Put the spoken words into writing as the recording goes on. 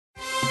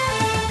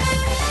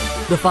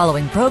The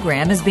following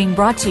program is being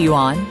brought to you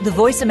on the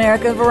Voice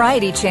America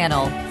Variety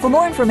Channel. For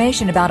more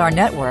information about our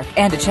network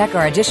and to check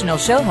our additional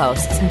show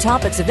hosts and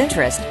topics of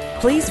interest,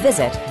 please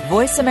visit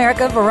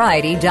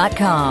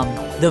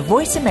voiceamericavariety.com. The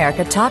Voice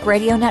America Talk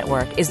Radio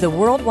Network is the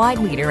worldwide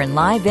leader in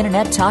live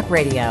Internet talk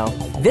radio.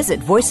 Visit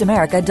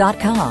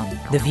voiceamerica.com.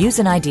 The views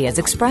and ideas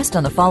expressed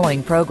on the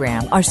following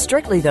program are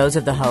strictly those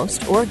of the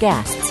host or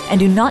guests and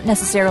do not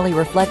necessarily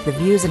reflect the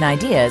views and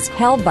ideas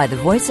held by the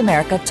Voice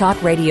America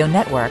Talk Radio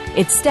Network,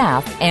 its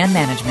staff, and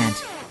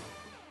management.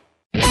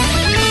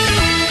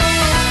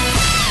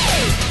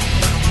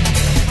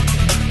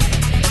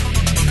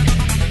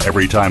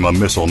 Every time a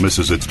missile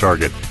misses its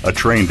target, a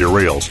train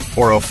derails,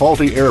 or a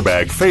faulty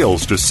airbag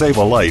fails to save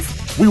a life,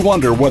 we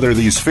wonder whether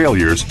these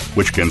failures,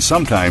 which can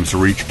sometimes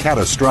reach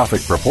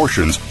catastrophic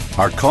proportions,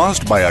 are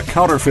caused by a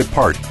counterfeit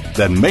part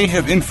that may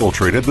have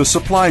infiltrated the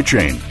supply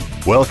chain.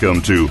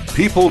 Welcome to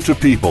People,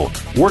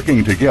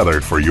 working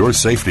together for your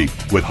safety,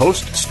 with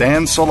host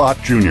Stan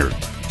Salat Jr.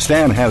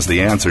 Stan has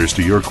the answers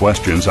to your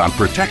questions on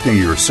protecting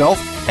yourself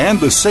and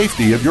the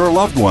safety of your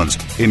loved ones,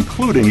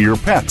 including your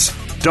pets.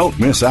 Don't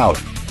miss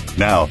out.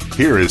 Now,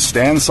 here is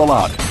Stan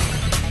Salat.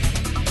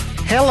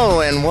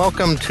 Hello and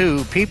welcome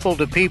to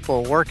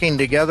People, working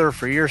together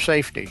for your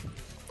safety.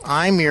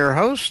 I'm your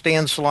host,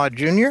 Stan Salat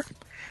Jr.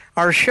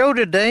 Our show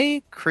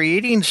today,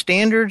 creating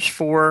standards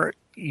for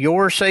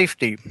your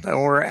safety,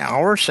 or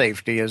our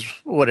safety is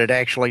what it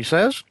actually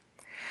says.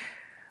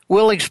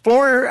 We'll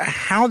explore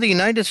how the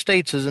United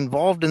States is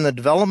involved in the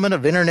development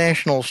of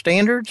international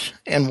standards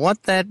and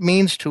what that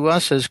means to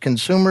us as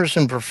consumers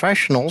and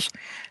professionals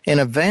in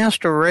a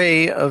vast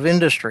array of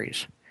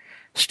industries.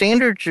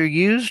 Standards are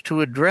used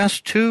to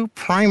address two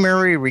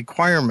primary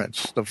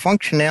requirements, the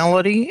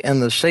functionality and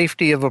the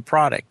safety of a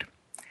product.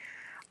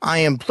 I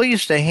am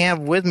pleased to have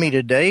with me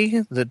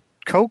today the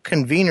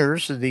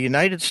co-conveners of the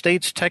United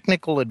States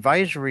Technical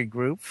Advisory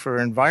Group for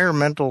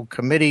Environmental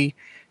Committee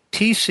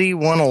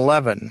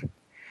TC-111,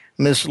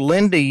 Ms.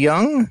 Linda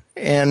Young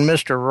and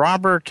Mr.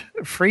 Robert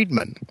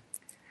Friedman.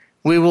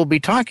 We will be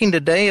talking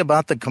today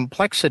about the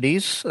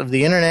complexities of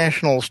the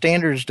international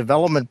standards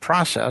development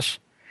process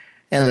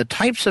and the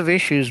types of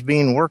issues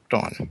being worked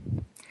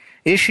on.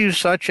 Issues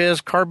such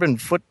as carbon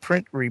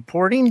footprint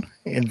reporting,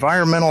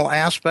 environmental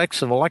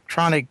aspects of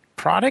electronic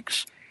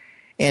products,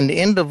 and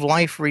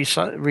end-of-life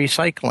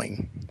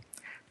recycling,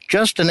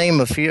 just to name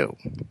a few.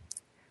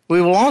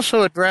 We will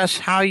also address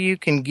how you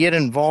can get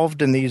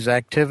involved in these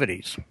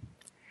activities.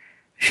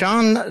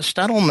 Sean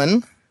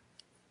Stadelman,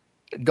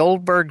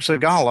 Goldberg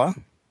Zagala,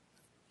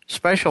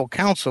 Special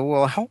Counsel,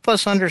 will help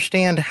us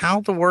understand how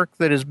the work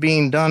that is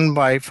being done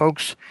by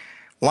folks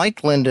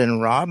like Linda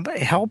and Rob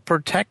help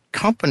protect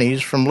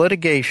companies from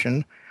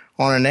litigation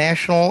on a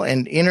national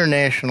and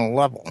international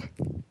level.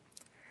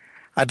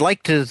 I'd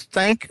like to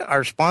thank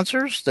our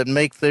sponsors that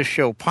make this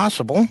show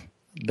possible: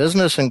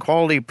 Business and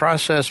Quality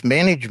Process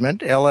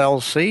Management,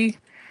 LLC.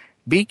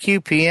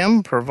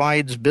 BQPM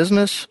provides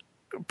business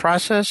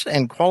process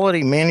and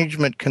quality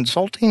management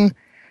consulting,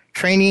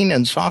 training,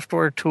 and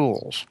software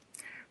tools.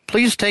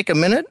 Please take a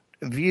minute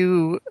to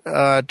view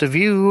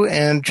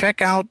and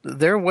check out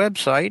their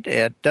website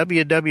at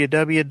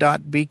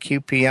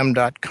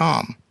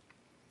www.bqpm.com.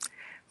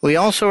 We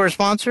also are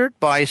sponsored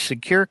by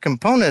Secure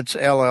Components,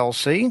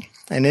 LLC,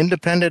 an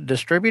independent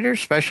distributor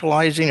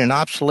specializing in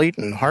obsolete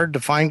and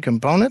hard-to-find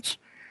components.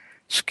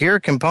 Secure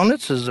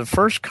Components is the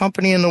first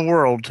company in the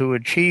world to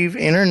achieve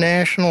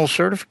international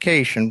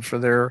certification for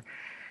their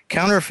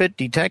counterfeit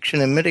detection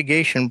and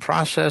mitigation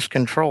process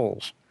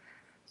controls.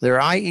 Their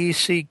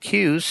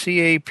IECQ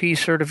CAP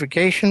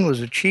certification was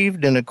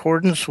achieved in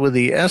accordance with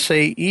the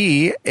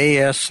SAE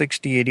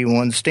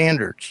AS6081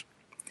 standards.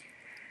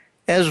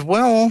 As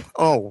well,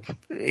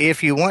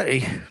 if you want,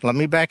 let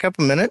me back up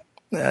a minute.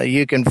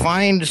 You can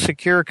find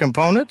Secure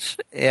Components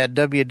at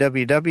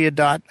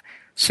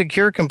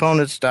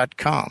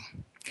www.securecomponents.com.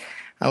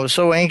 I was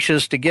so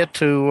anxious to get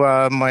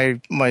to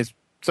my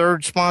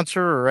third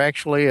sponsor, or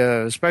actually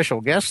a special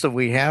guest that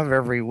we have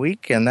every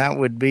week, and that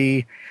would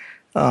be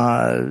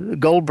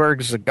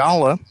Goldberg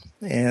Zagala.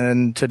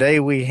 And today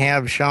we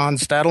have Sean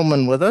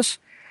Stadelman with us.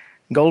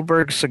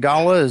 Goldberg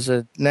Zagala is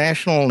a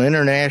national and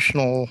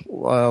international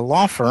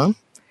law firm,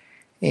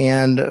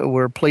 and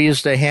we're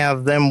pleased to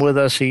have them with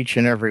us each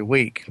and every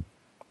week.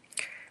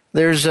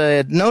 There's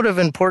a note of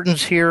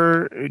importance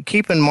here.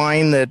 Keep in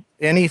mind that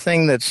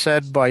anything that's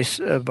said by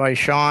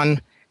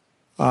Sean,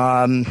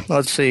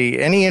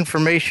 any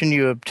information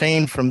you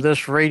obtain from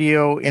this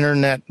radio,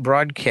 internet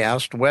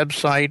broadcast,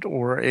 website,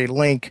 or a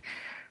link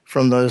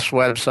from this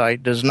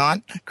website does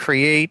not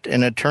create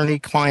an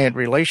attorney-client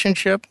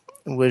relationship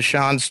with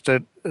Sean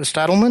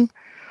Stadelman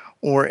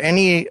or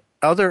any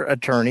other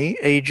attorney,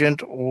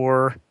 agent,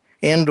 or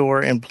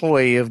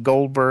employee of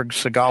Goldberg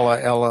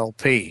Zagala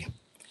LLP.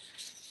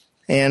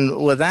 And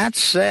with that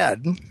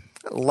said,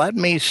 let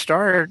me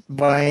start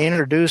by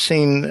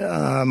introducing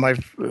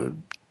the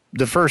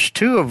first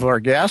two of our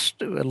guests,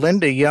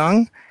 Linda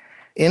Young,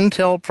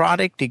 Intel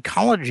Product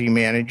Ecology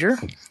Manager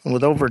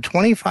with over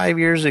 25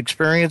 years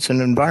experience in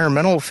the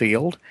environmental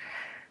field.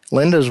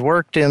 Linda's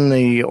worked in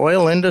the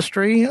oil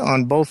industry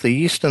on both the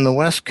East and the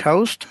West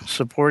Coast,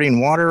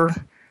 supporting water,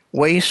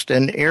 waste,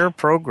 and air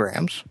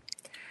programs.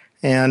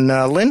 And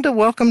Linda,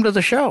 welcome to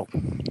the show.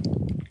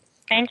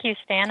 Thank you,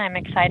 Stan. I'm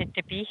excited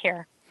to be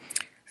here.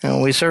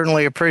 And we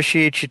certainly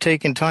appreciate you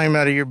taking time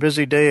out of your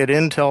busy day at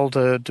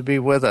Intel to be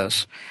with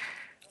us.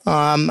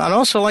 I'd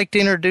also like to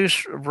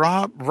introduce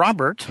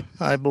Robert.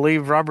 I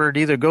believe Robert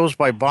either goes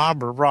by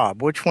Bob or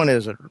Rob. Which one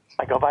is it?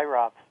 I go by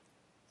Rob.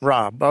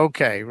 Rob,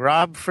 okay.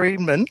 Rob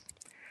Friedman.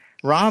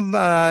 Rob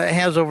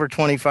has over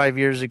 25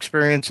 years'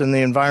 experience in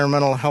the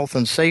environmental health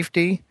and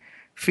safety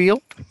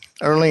field.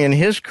 Early in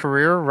his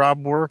career,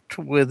 Rob worked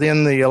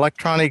within the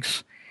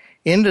electronics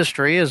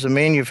industry as a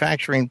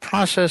manufacturing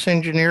process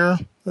engineer,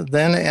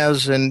 then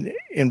as an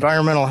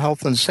environmental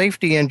health and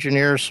safety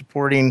engineer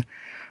supporting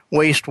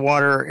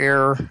wastewater,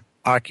 air,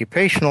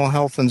 occupational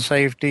health and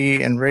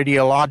safety, and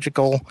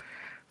radiological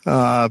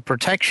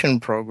protection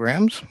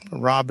programs.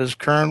 Rob is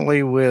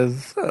currently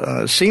with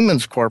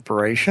Siemens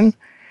Corporation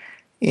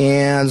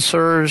and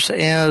serves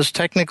as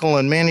technical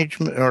and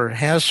management, or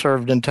has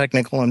served in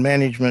technical and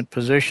management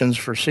positions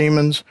for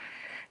Siemens.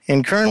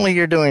 And currently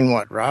you're doing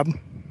what, Rob?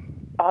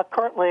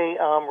 Currently,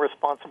 I'm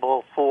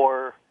responsible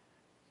for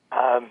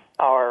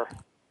our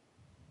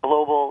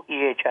global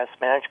EHS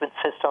management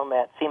system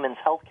at Siemens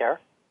Healthcare,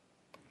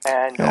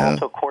 and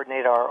also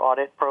coordinate our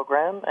audit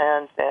program,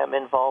 and am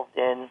involved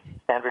in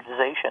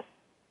standardization.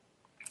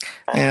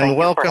 And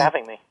welcome, you for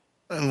having me.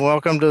 And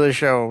welcome to the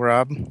show,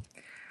 Rob.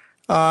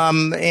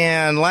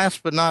 And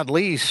last but not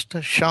least,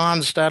 Sean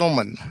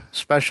Stadelman,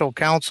 Special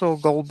Counsel,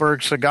 Goldberg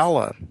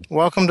Segalla.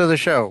 Welcome to the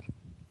show.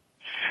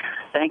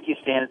 Thank you,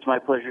 Stan. It's my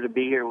pleasure to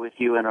be here with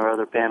you and our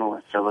other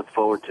panelists. I look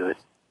forward to it.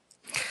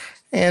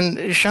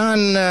 And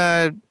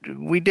Sean,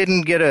 we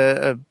didn't get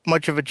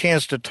much of a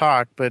chance to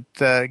talk, but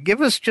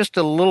give us just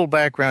a little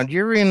background.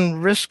 You're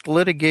in risk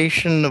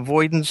litigation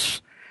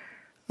avoidance.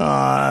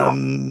 Oh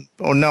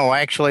no,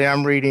 actually,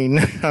 I'm reading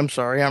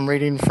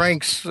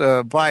Frank's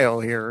bio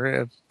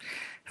here.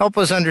 Help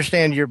us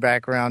understand your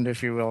background,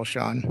 if you will,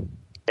 Sean.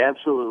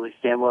 Absolutely,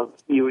 Stan. Well,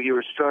 you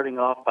were starting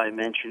off by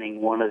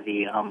mentioning one of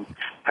the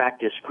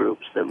practice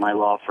groups that my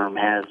law firm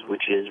has,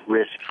 which is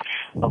risk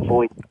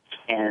avoidance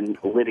and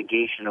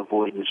litigation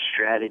avoidance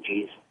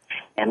strategies.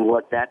 And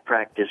what that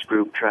practice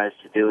group tries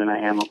to do, and I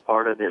am a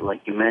part of it,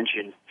 like you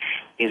mentioned,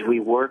 is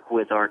we work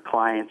with our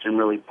clients and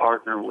really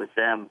partner with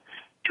them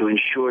to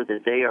ensure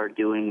that they are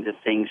doing the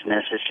things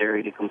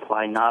necessary to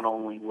comply not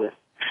only with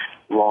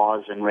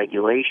laws and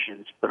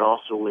regulations, but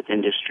also with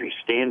industry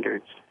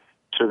standards,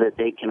 so that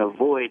they can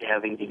avoid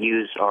having to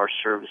use our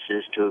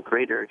services to a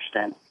greater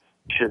extent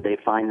should they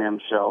find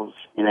themselves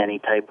in any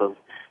type of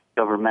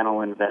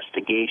governmental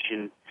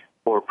investigation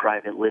or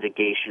private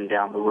litigation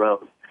down the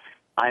road.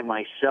 I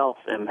myself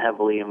am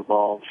heavily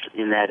involved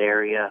in that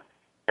area,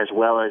 as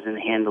well as in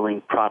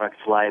handling products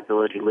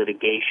liability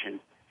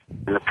litigation.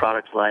 In the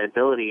products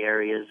liability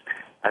areas,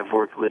 I've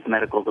worked with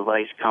medical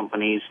device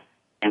companies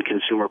and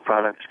consumer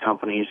products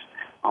companies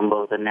on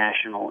both a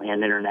national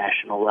and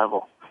international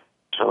level.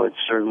 So it's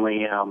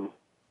certainly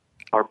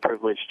our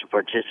privilege to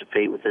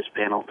participate with this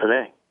panel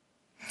today.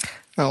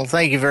 Well,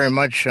 thank you very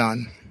much,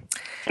 Sean.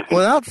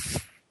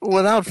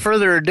 Without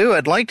further ado,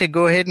 I'd like to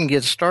go ahead and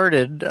get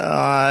started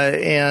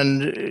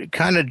and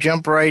kind of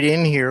jump right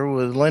in here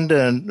with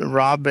Linda and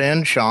Rob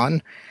and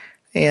Sean.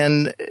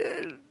 And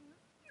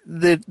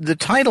the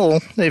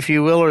title, if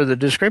you will, or the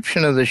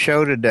description of the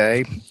show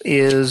today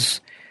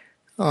is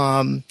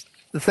all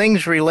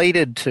things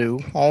related to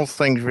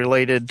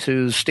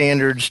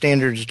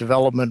standards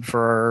development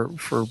for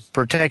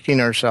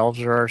protecting ourselves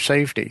or our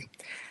safety.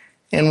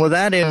 And with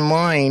that in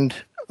mind,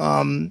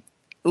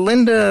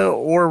 Linda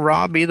or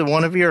Rob, either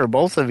one of you or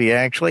both of you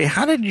actually,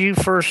 how did you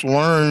first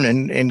learn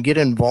and get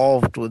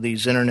involved with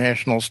these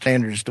international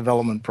standards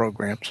development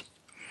programs?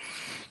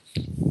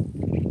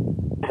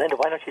 Linda,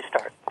 why don't you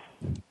start?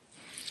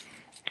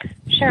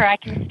 Sure, I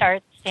can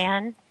start,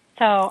 Stan.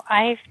 So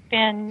I've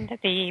been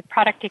the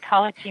product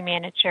ecology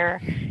manager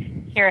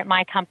here at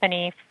my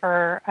company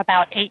for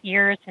about 8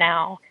 years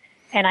now,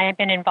 and I have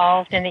been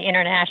involved in the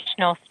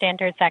international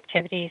standards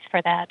activities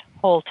for that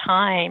whole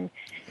time.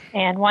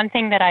 And one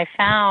thing that I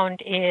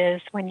found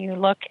is when you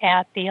look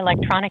at the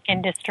electronic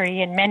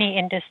industry and many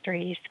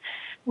industries,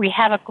 we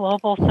have a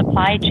global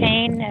supply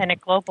chain and a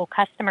global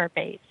customer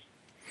base.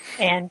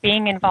 And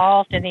being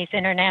involved in these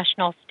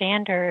international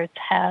standards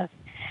has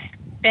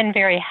been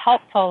very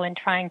helpful in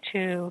trying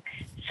to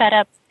set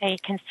up a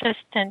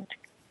consistent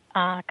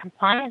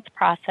compliance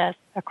process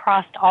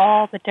across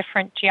all the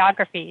different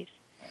geographies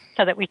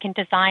so that we can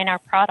design our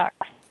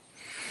products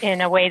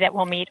in a way that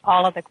will meet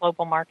all of the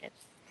global markets.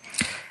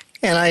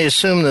 And I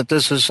assume that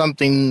this is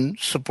something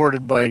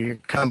supported by your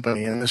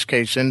company, in this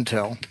case,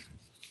 Intel.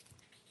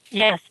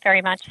 Yes,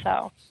 very much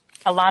so.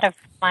 A lot of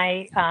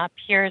my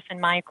peers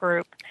in my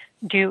group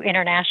do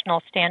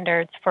international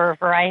standards for a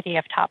variety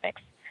of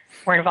topics.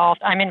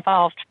 I'm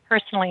involved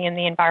personally in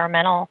the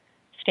environmental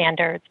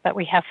standards, but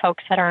we have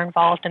folks that are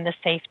involved in the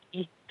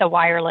safety, the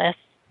wireless,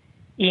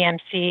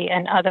 EMC,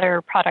 and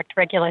other product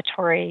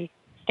regulatory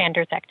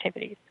standards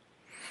activities.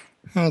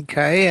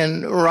 Okay,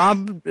 and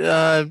Rob,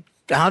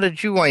 how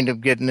did you wind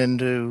up getting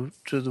into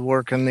the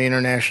work on the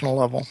international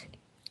level?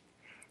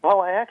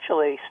 Well, I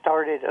actually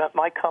started,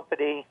 my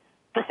company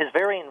is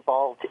very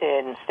involved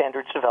in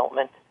standards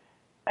development,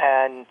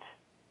 and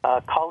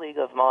a colleague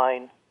of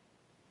mine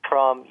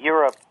from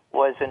Europe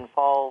was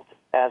involved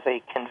as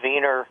a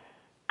convener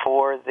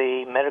for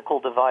the medical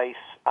device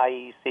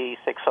IEC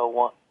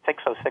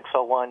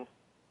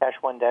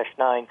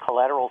 60601-1-9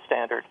 collateral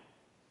standard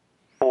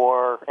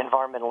for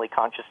environmentally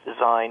conscious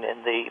design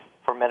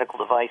for medical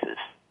devices.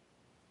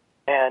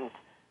 And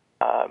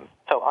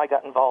so I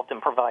got involved in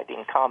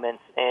providing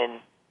comments to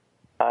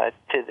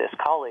this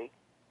colleague,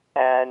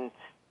 and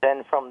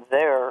then from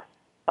there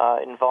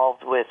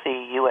involved with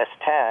the U.S.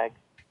 tag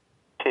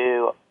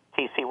to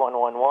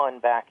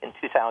TC111 back in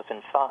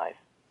 2005.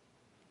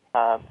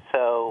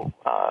 So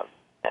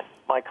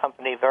my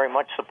company very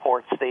much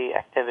supports the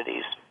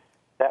activities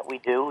that we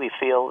do. We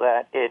feel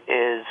that it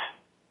is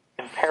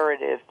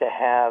imperative to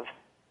have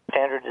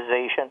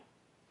standardization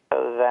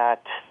so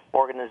that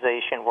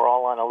organization, we're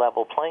all on a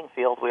level playing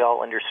field. We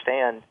all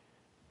understand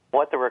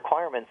what the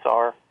requirements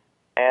are,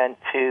 and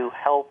to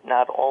help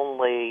not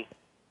only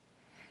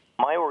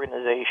my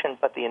organization,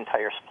 but the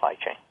entire supply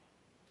chain.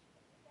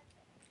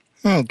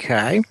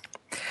 Okay.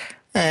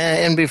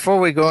 And before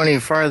we go any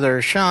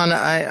further, Sean,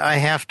 I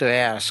have to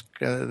ask,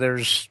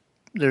 there's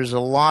a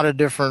lot of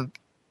different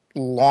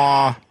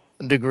law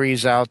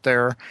degrees out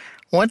there.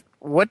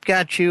 What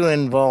got you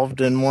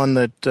involved in one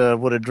that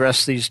would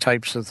address these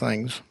types of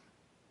things?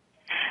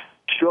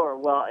 Sure.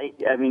 Well,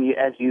 I mean,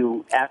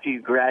 after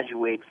you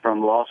graduate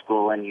from law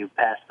school and you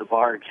pass the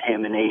bar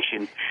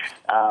examination,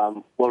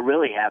 what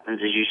really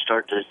happens is you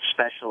start to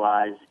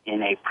specialize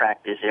in a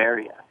practice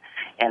area.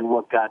 And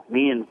what got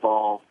me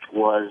involved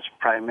was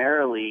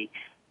primarily,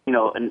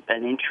 an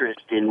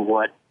interest in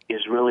what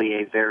is really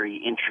a very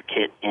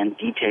intricate and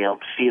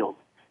detailed field.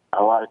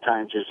 A lot of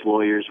times as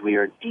lawyers, we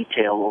are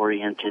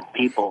detail-oriented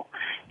people,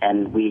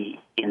 and we,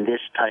 in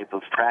this type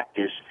of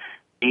practice,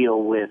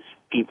 deal with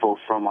people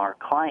from our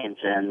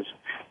clients' ends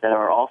that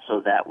are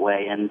also that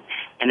way. And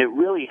it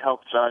really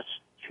helps us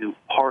to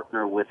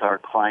partner with our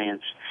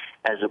clients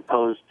as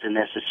opposed to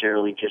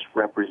necessarily just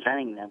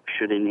representing them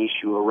should an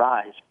issue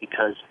arise,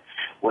 because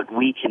what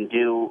we can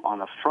do on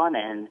the front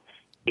end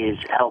is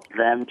help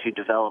them to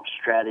develop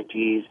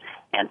strategies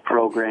and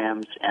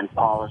programs and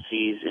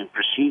policies and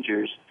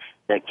procedures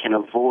that can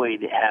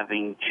avoid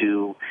having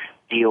to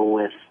deal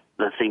with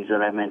the things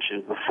that I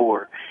mentioned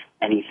before,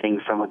 anything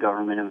from a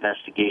government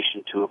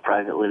investigation to a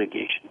private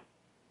litigation.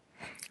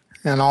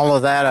 And all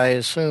of that, I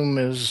assume,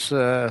 is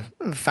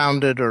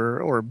founded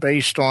or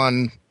based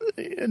on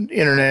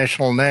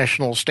international,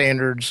 national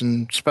standards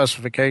and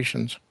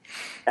specifications.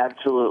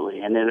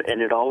 Absolutely, and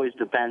it always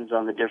depends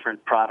on the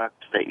different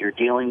products that you're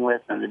dealing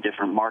with and the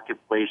different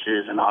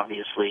marketplaces and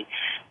obviously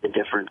the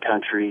different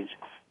countries,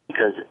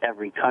 because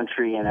every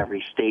country and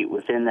every state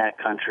within that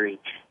country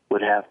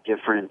would have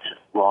different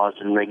laws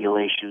and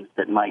regulations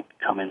that might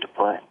come into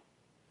play.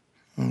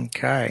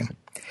 Okay.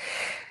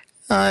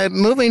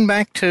 Moving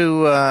back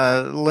to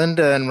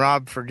Linda and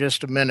Rob for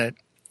just a minute,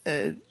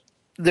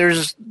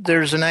 there's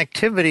an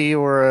activity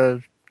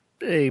or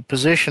a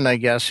position, I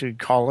guess you'd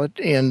call it,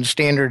 in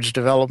standards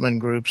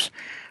development groups,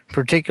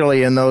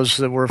 particularly in those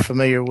that we're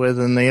familiar with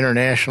in the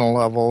international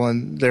level,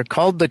 and they're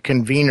called the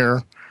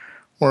convener,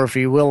 or if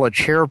you will, a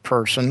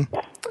chairperson.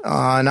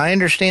 And I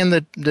understand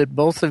that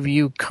both of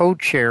you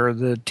co-chair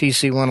the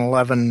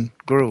TC111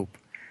 group.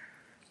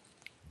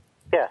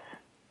 Yes.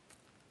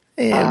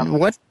 And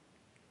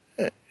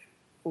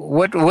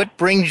what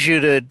brings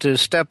you to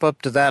step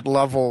up to that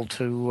level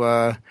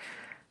to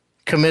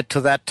commit to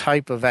that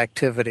type of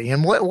activity?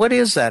 And what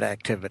is that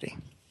activity?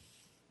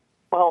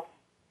 Well,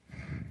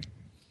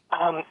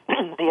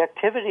 the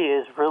activity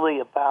is really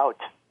about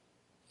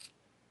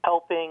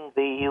helping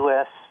the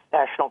U.S.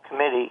 National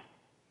Committee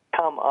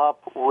come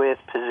up with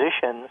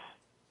positions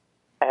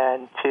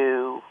and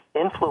to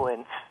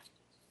influence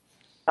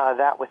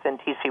that within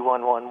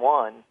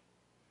TC111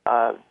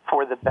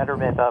 for the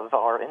betterment of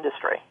our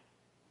industry.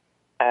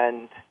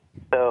 And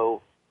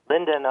so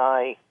Linda and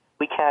I,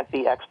 we can't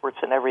be experts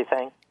in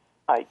everything.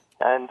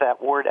 And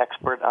that word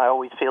expert I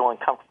always feel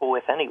uncomfortable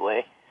with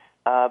anyway.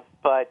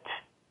 But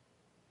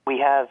we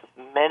have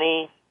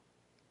many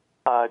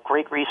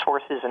great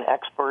resources and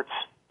experts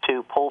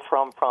to pull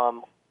from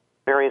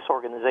various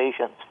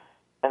organizations.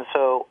 And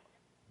so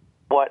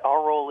what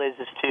our role is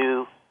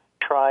to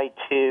try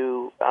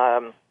to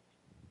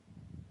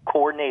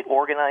coordinate,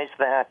 organize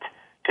that,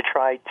 to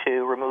try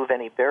to remove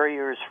any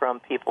barriers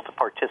from people to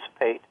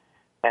participate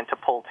and to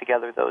pull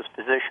together those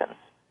positions.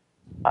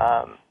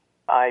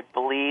 I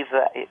believe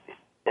that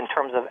in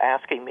terms of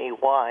asking me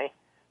why,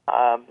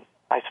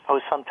 I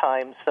suppose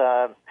sometimes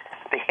the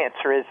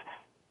answer is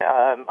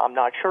I'm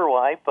not sure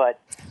why, but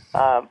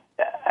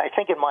I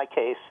think in my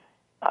case,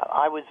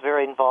 I was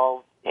very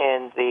involved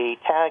in the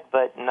tag,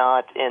 but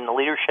not in the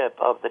leadership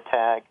of the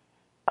tag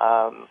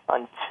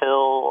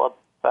until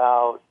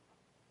about,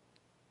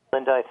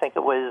 Linda, I think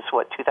it was,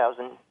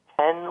 2010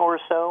 2010 or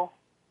so.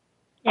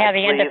 Yeah,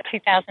 the end of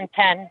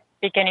 2010,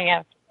 beginning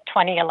of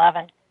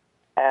 2011.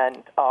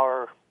 And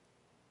our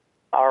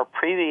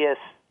previous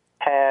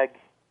tag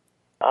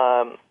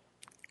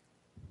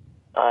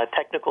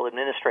technical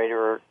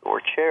administrator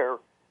or chair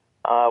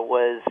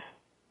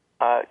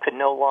could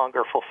no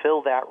longer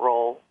fulfill that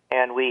role,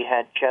 and we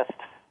had just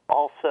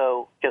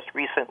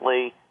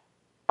recently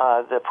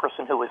the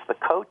person who was the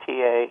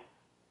co-TA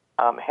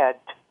had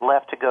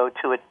left to go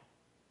to a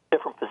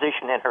different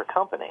position in her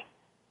company.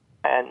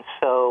 And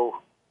so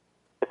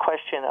the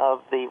question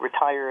of the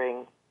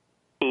retiring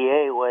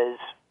TA was,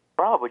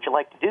 Rob, would you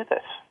like to do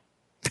this?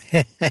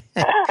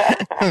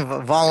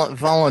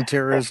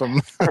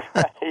 Volunteerism.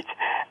 Right.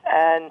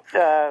 And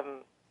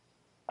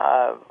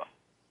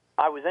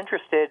I was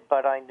interested,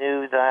 but I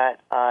knew that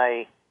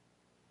I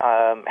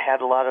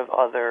had a lot of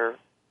other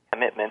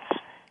commitments,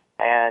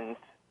 and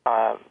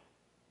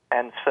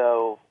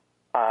so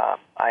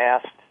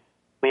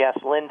we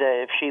asked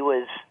Linda if she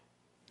was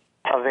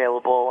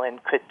available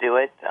and could do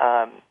it.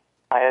 I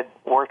had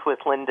worked with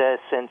Linda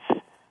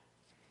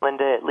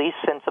at least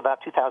since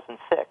about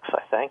 2006,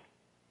 I think,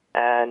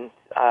 and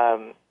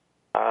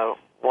a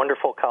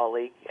wonderful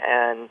colleague,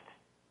 and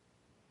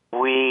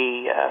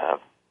we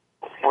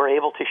were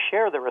able to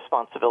share the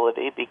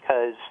responsibility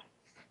because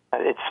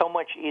it's so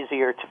much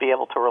easier to be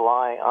able to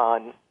rely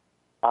on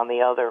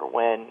the other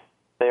when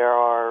there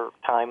are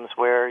times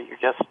where you're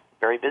just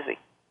very busy.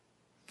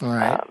 All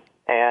right.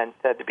 And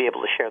to be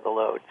able to share the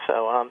load.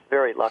 So I'm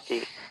very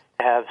lucky to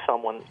have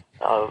someone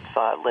of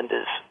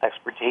Linda's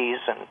expertise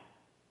and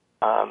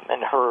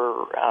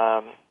her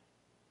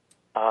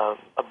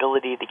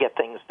ability to get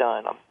things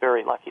done. I'm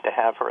very lucky to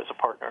have her as a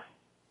partner.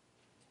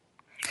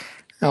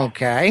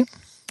 Okay.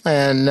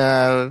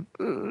 And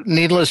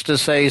needless to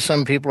say,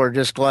 some people are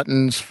just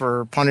gluttons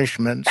for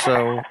punishment,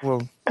 so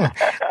we'll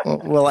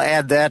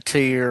add that to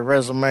your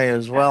resume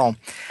as well.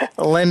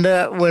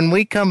 Linda, when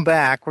we come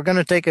back, we're going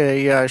to take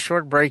a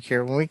short break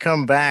here. When we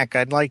come back,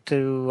 I'd like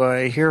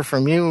to hear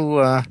from you,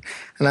 and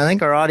I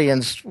think our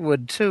audience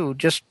would too,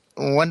 just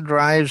what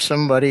drives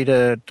somebody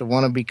to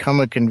want to become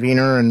a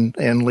convener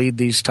and lead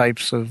these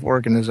types of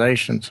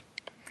organizations?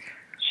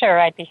 Sure,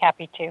 I'd be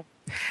happy to.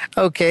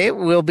 Okay,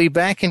 we'll be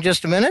back in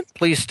just a minute.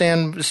 Please stay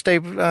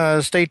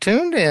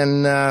tuned,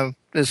 and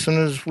as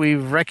soon as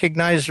we've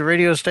recognized the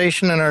radio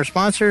station and our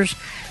sponsors,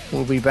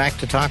 we'll be back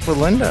to talk with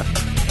Linda.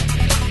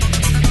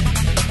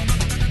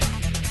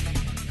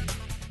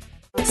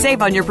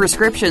 Save on your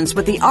prescriptions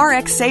with the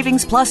RX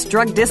Savings Plus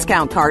drug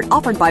discount card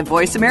offered by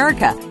Voice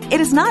America. It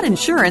is not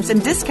insurance,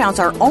 and discounts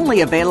are only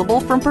available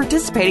from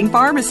participating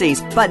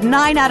pharmacies, but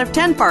 9 out of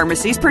 10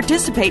 pharmacies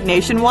participate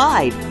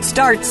nationwide.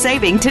 Start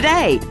saving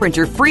today. Print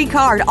your free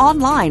card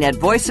online at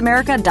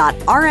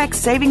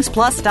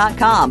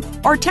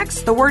voiceamerica.rxsavingsplus.com or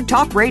text the word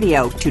Talk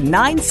Radio to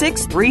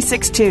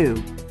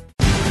 96362.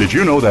 Did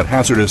you know that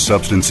hazardous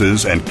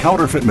substances and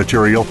counterfeit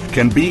material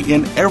can be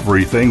in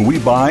everything we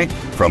buy?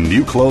 From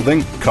new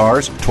clothing,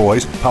 cars,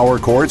 toys, power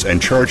cords, and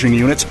charging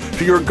units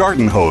to your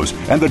garden hose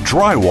and the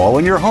drywall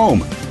in your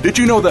home. Did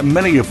you know that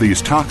many of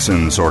these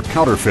toxins or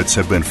counterfeits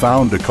have been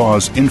found to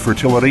cause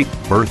infertility,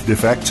 birth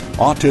defects,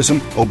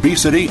 autism,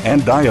 obesity,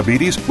 and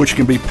diabetes, which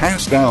can be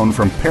passed down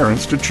from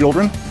parents to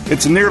children?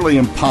 It's nearly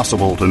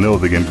impossible to know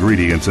the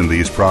ingredients in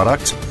these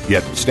products,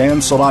 yet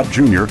Stan Salat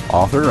Jr.,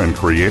 author and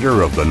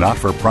creator of the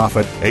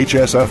not-for-profit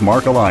HSF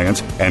Mark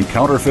Alliance and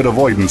Counterfeit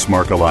Avoidance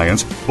Mark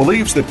Alliance,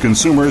 believes that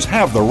consumers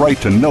have the right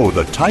to know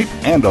the type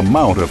and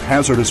amount of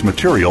hazardous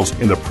materials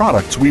in the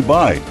products we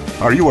buy.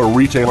 Are you a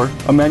retailer,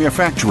 a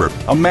manufacturer,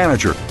 a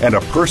manager, and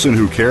a person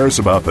who cares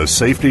about the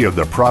safety of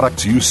the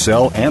products you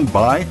sell and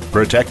buy?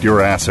 Protect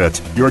your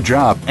assets, your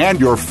job, and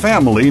your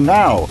family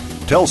now.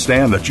 Tell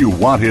Stan that you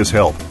want his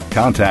help.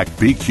 Contact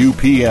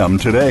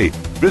BQPM today.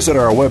 Visit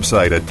our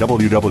website at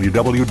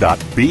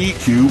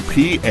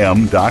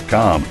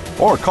www.bqpm.com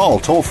or call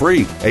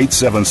toll-free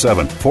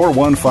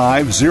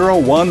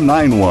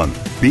 877-415-0191.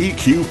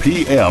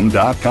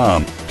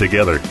 bqpm.com.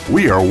 Together,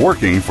 we are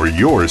working for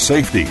your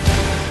safety.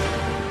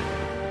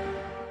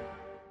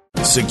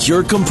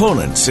 Secure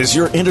Components is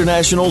your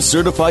international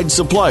certified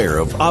supplier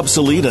of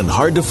obsolete and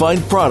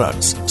hard-to-find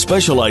products.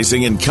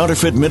 Specializing in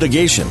counterfeit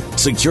mitigation,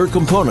 Secure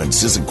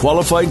Components is a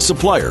qualified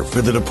supplier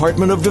for the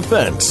Department of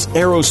Defense,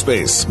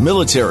 aerospace,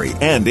 military,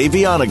 and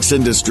avionics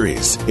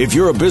industries. If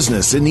you're a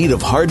business in need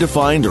of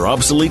hard-to-find or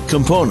obsolete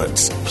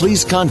components,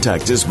 please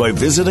contact us by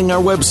visiting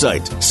our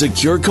website,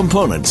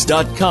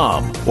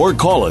 securecomponents.com, or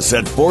call us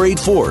at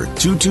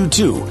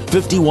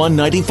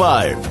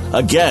 484-222-5195.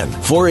 Again,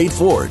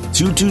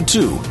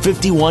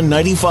 484-222-5195.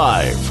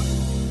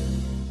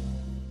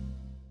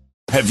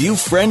 Have you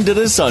friended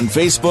us on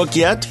Facebook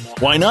yet?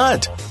 Why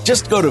not?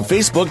 Just go to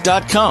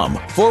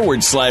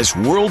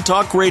facebook.com/World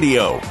Talk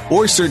Radio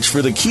or search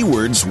for the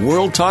keywords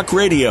World Talk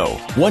Radio.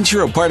 Once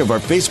you're a part of our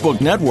Facebook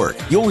network,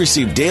 you'll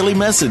receive daily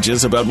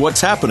messages about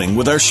what's happening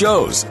with our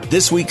shows,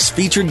 this week's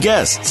featured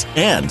guests,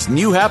 and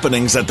new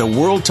happenings at the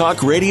World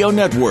Talk Radio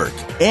Network.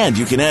 And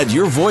you can add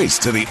your voice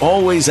to the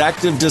always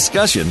active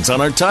discussions on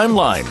our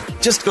timeline.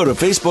 Just go to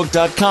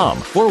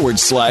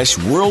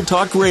facebook.com/World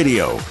Talk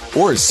Radio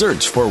or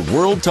search for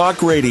World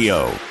Talk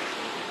Radio.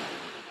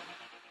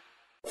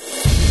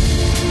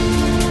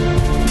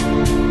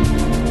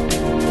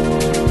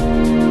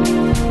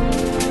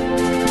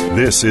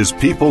 This is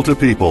People to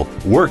People,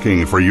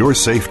 working for your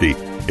safety.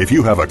 If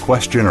you have a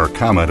question or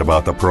comment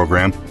about the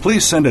program,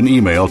 please send an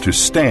email to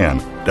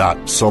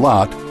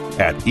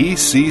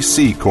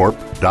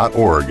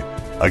stan.salat@ecccorp.org.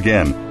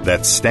 Again,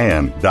 that's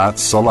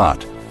stan.salat,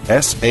 SALOT,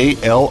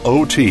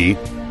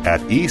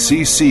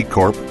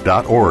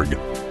 @ecccorp.org.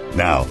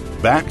 Now,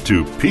 back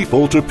to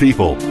People,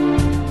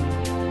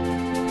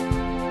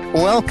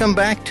 Welcome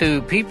back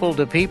to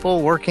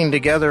People, working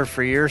together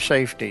for your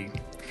safety.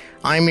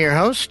 I'm your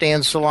host,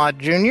 Stan Salat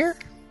Jr.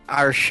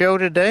 Our show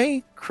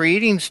today,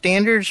 Creating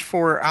Standards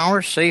for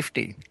Our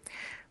Safety.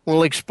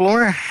 We'll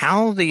explore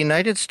how the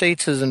United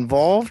States is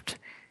involved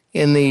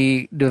in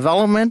the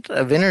development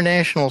of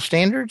international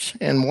standards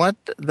and what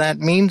that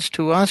means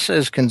to us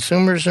as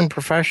consumers and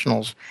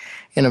professionals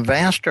in a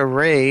vast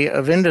array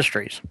of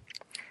industries.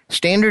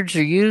 Standards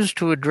are used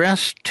to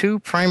address two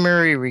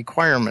primary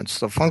requirements,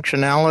 the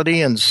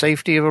functionality and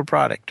safety of a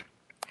product.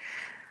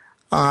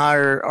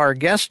 My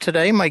guests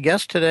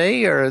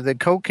today are the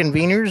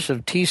co-conveners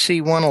of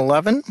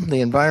TC111,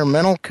 the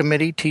Environmental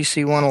Committee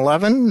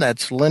TC111.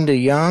 That's Linda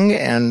Young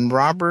and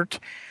Robert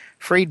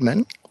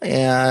Friedman.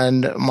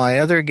 And my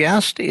other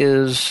guest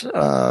is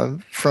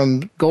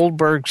from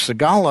Goldberg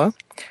Segalla,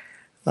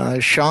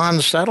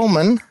 Sean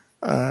Stadelman,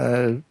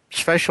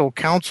 special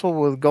counsel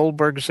with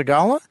Goldberg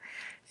Segalla,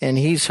 and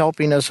he's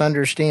helping us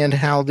understand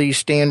how these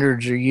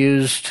standards are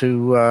used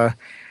to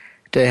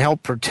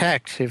help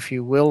protect, if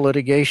you will,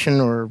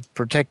 litigation or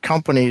protect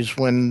companies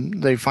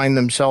when they find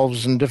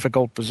themselves in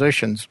difficult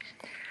positions.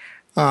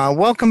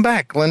 Welcome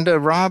back, Linda,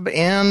 Rob,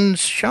 and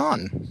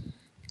Sean.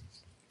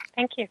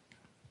 Thank you.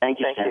 Thank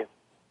you.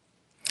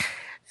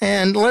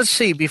 And let's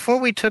see, before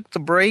we took the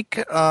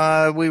break,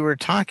 we were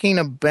talking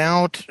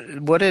about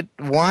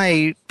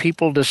why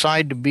people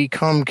decide to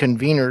become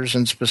conveners,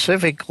 and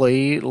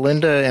specifically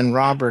Linda and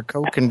Rob are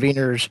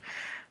co-conveners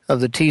of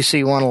the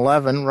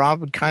TC111.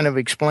 Rob kind of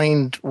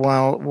explained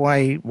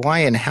why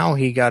and how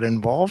he got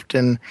involved.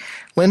 And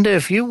Linda,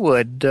 if you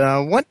would,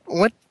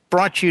 what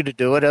brought you to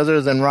do it other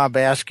than Rob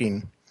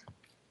asking?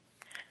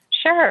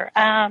 Sure.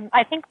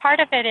 I think part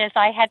of it is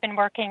I had been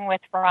working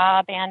with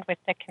Rob and with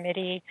the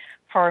committee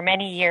for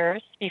many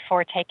years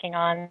before taking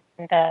on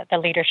the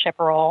leadership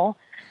role.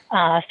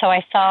 So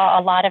I saw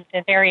a lot of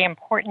the very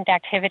important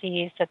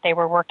activities that they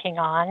were working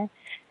on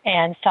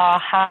and saw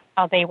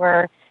how they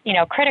were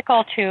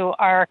critical to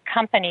our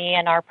company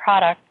and our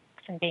products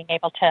and being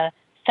able to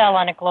sell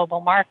on a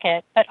global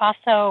market. But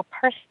also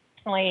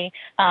personally,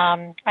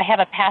 I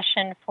have a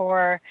passion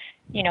for,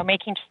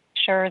 making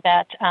sure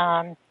that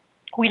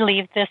we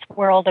leave this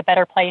world a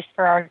better place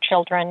for our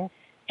children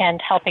and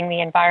helping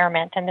the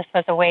environment. And this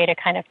was a way to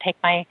kind of take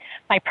my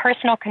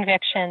personal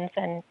convictions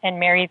and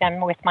marry them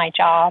with my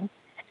job.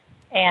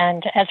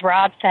 And as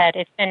Rob said,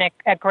 it's been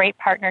a great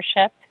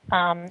partnership.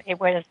 It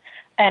was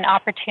an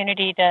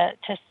opportunity to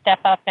step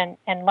up and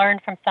learn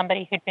from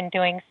somebody who'd been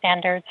doing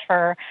standards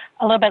for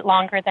a little bit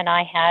longer than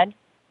I had,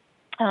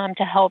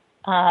 to help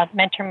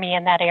mentor me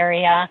in that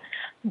area,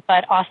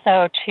 but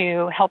also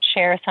to help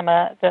share some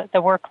of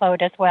the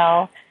workload as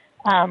well.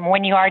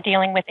 When you are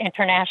dealing with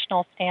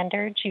international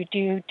standards, you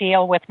do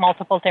deal with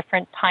multiple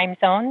different time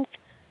zones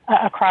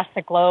across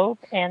the globe,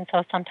 and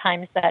so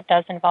sometimes that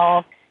does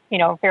involve,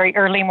 very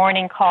early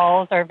morning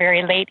calls or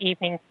very late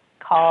evening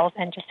calls,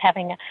 and just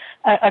having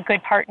a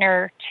good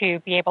partner to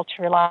be able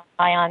to rely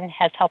on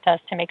has helped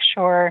us to make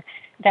sure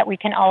that we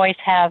can always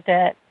have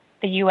the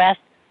U.S.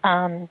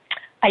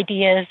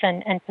 Ideas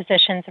and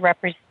positions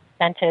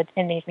represented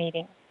in these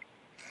meetings.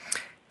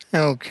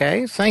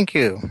 Okay, thank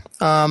you.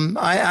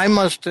 I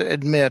must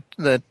admit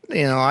that,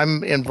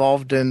 I'm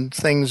involved in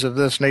things of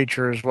this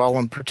nature as well,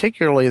 and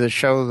particularly the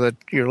show that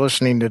you're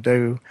listening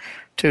to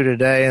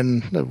today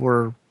and that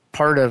we're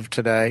part of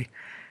today.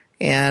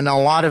 And a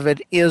lot of it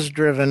is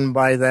driven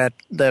by that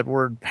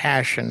word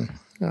passion.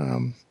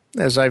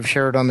 As I've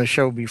shared on the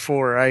show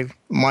before,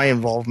 my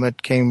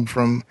involvement came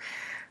from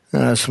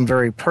some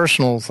very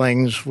personal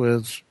things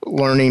with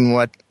learning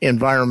what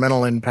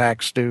environmental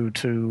impacts do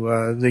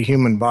to the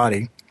human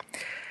body.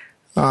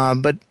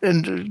 But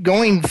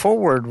going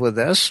forward with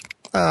this,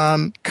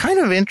 kind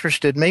of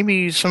interested,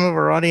 maybe some of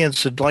our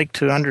audience would like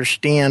to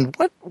understand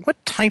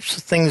what types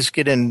of things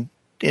get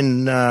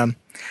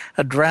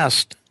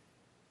addressed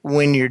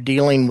when you're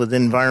dealing with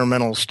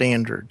environmental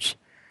standards,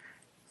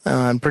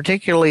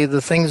 particularly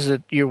the things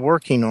that you're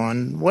working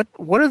on.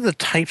 What are the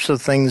types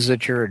of things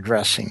that you're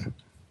addressing?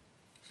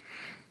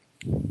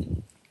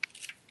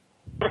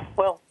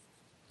 Well,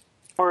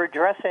 We're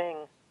addressing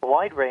a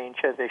wide range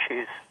of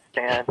issues,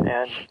 Stan,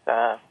 and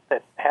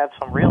that have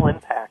some real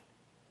impact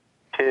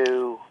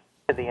to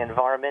the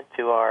environment,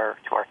 to our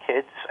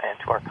kids, and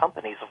to our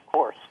companies, of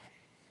course.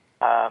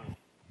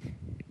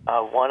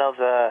 One of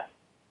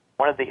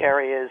the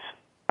areas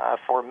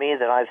for me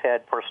that I've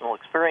had personal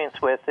experience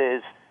with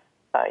is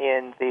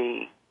in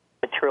the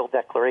Material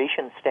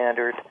Declaration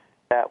Standard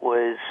that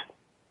was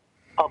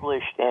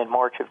published in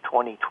March of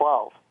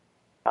 2012.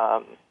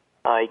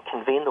 I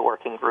convened the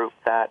working group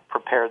that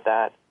prepared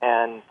that,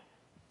 and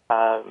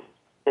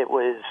it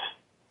was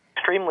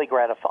extremely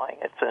gratifying.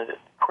 It's a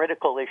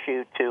critical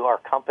issue to our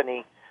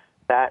company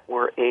that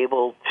we're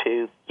able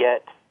to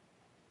get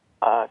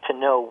to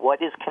know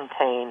what is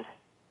contained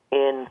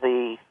in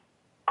the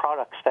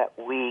products that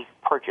we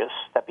purchase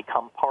that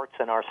become parts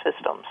in our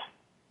systems,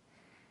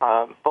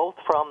 both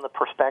from the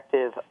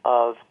perspective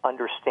of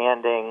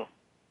understanding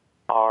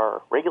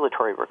our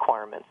regulatory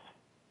requirements,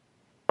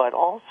 but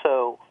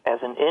also as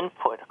an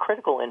input, a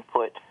critical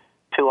input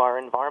to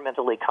our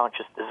environmentally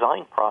conscious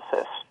design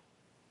process.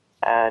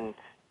 And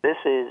this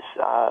is,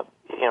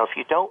 if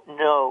you don't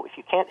know, if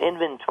you can't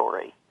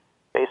inventory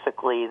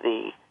basically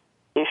the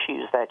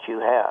issues that you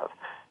have,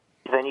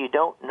 then you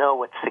don't know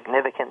what's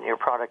significant in your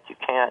product. You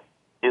can't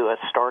do a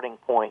starting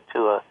point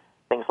to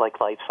things like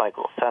life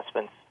cycle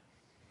assessments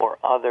or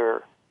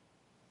other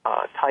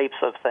types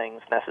of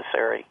things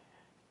necessary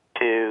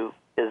to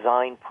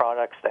design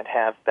products that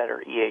have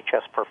better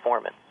EHS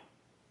performance.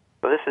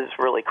 So this is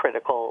really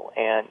critical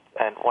and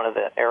one of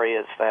the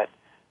areas that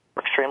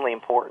were extremely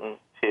important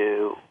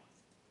to,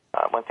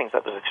 one of the things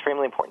that was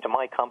extremely important to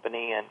my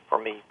company and for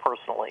me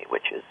personally,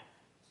 which is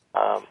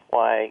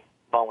why I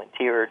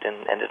volunteered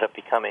and ended up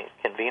becoming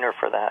convener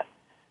for that.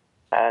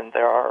 And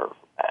there are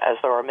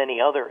many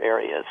other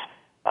areas.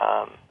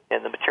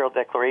 In the Material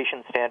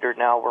Declaration Standard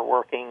now we're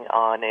working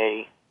on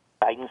a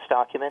guidance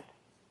document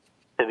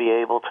to be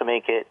able to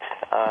make it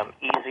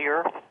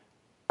easier,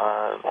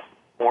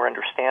 more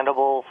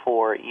understandable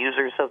for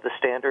users of the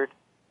standard.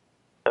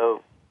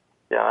 So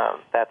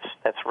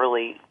that's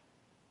really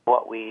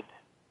what we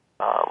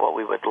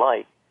would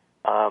like.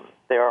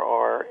 There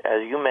are,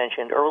 as you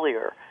mentioned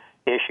earlier,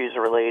 issues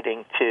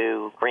relating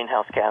to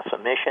greenhouse gas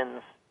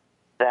emissions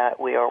that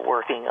we are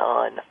working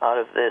on out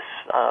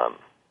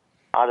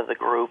of the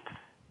group.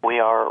 We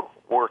are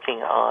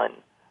working on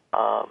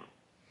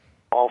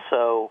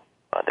also.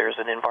 There's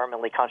an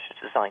environmentally conscious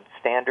design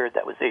standard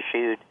that was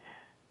issued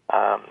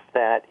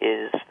that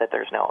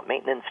there's now a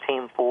maintenance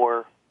team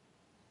for.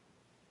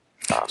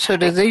 So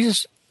do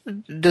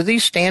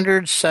these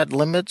standards set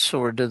limits,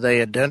 or do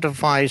they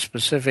identify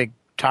specific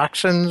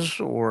toxins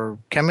or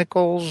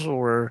chemicals,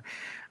 or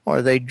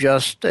are they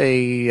just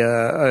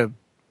a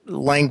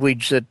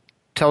language that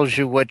tells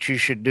you what you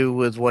should do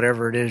with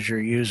whatever it is you're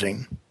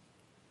using?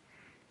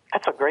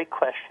 That's a great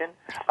question,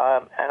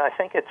 and I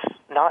think it's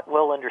not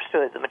well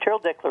understood. The Material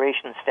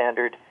Declaration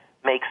Standard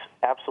makes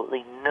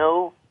absolutely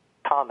no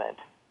comment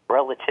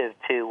relative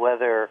to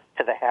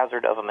the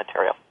hazard of a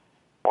material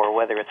or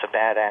whether it's a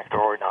bad actor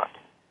or not.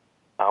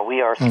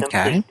 We are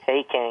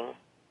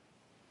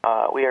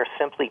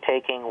simply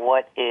taking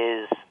what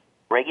is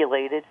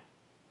regulated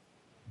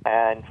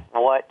and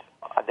what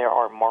there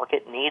are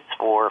market needs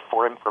for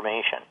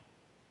information,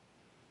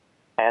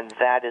 and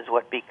that is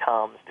what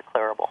becomes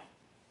declarable.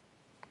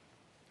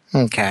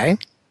 Okay.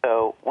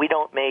 So we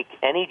don't make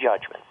any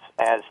judgments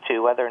as to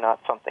whether or not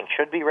something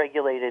should be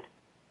regulated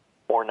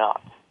or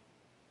not.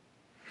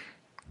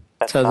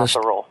 That's not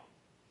the role.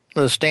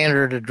 The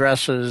standard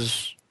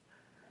addresses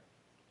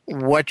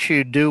what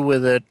you do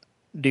with it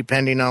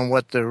depending on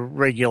what the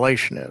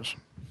regulation is.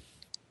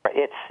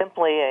 It's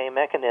simply a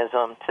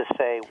mechanism to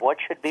say what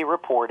should be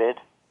reported,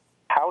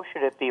 how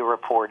should it be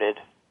reported,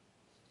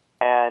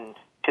 and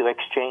to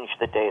exchange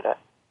the data.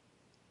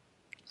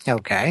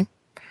 Okay.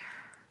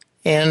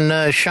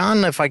 And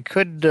Sean, if I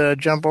could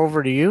jump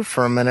over to you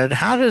for a minute,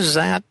 how does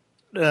that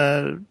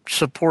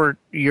support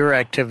your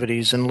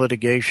activities in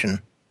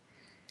litigation?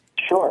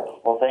 Sure.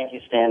 Well, thank you,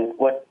 Stan.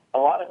 A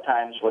lot of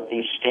times what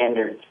these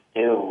standards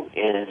do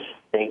is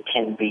they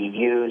can be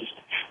used,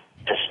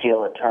 to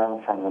steal a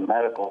term from the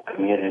medical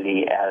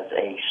community, as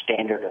a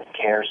standard of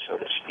care, so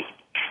to speak.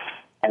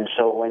 And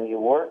so when you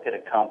work at a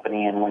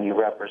company and when you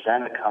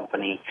represent a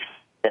company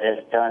that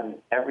has done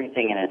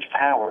everything in its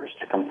powers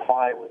to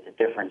comply with the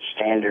different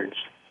standards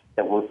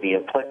that would be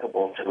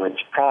applicable to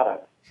its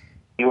product,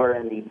 you are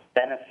in the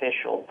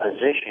beneficial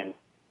position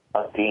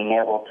of being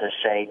able to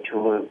say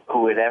to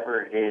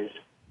whoever it is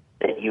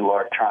that you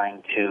are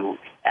trying to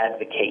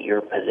advocate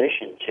your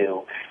position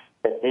to,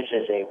 that this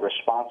is a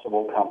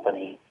responsible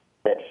company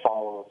that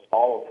follows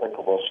all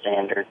applicable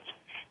standards.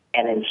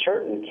 And in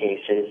certain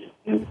cases,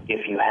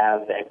 if you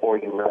have or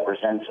you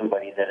represent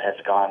somebody that has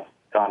gone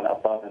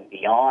above and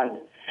beyond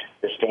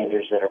the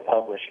standards that are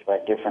published by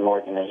different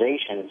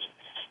organizations,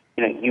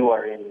 you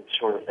are in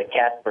sort of the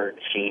catbird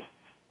seat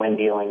when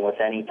dealing with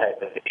any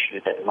type of issue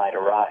that might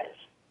arise.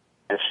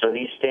 And so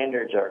these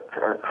standards are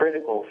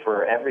critical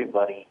for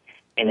everybody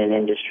in an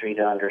industry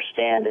to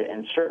understand it,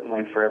 and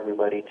certainly for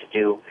everybody to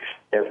do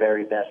their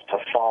very best to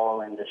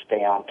follow and to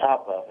stay on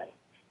top of. And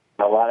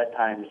a lot of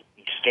times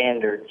these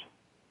standards,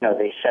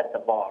 they set the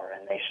bar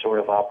and they sort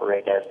of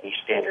operate as the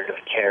standard of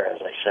care,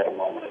 as I said a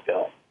moment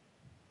ago.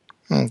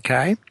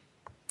 Okay.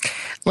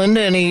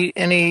 Linda,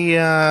 any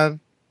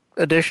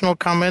additional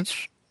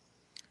comments?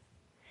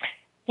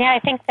 Yeah, I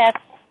think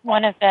that's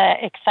one of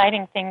the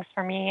exciting things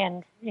for me.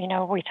 And,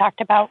 we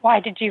talked about why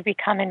did you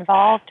become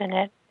involved in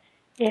it,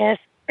 is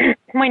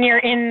when you're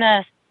in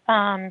the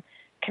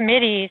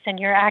committees and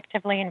you're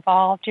actively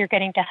involved, you're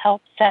getting to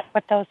help set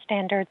what those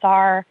standards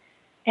are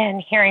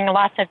and hearing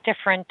lots of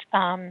different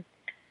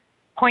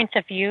points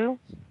of view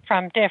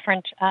from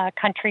different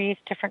countries,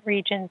 different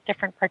regions,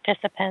 different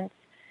participants.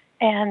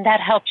 And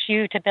that helps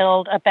you to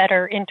build a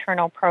better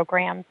internal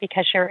program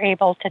because you're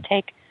able to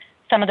take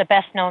some of the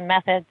best-known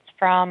methods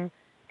from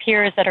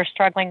peers that are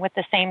struggling with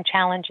the same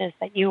challenges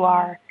that you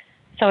are.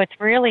 So it's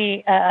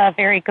really a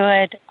very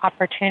good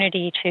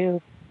opportunity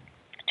to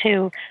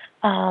do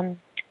some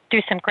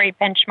great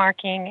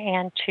benchmarking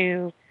and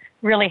to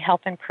really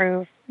help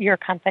improve your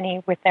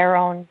company with their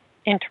own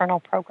internal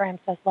programs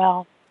as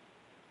well.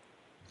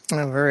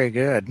 Oh, very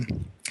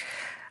good.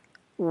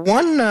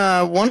 One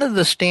of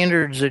the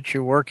standards that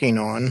you're working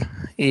on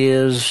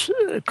is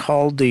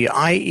called the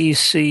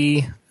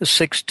IEC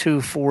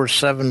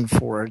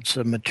 62474. It's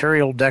a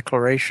Material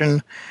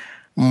Declaration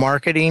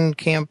Marketing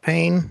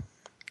Campaign.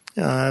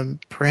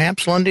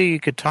 Perhaps, Linda, you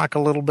could talk a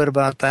little bit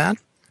about that?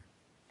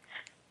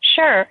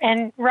 Sure,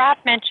 and Rob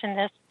mentioned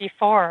this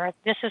before.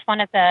 This is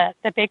one of the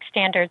big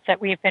standards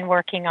that we've been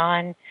working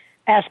on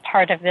as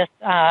part of this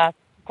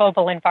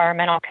Global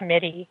Environmental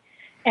Committee.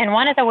 And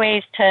one of the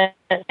ways to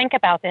think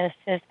about this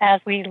is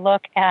as we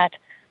look at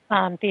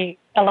the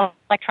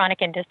electronic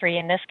industry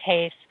in this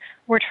case,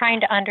 we're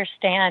trying to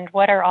understand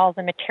what are all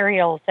the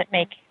materials that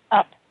make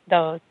up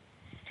those.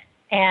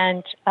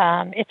 And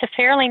it's a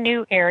fairly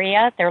new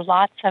area. There are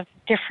lots of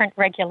different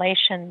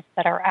regulations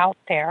that are out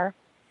there.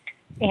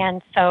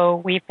 And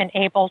so we've been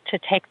able to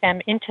take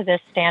them into this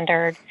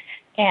standard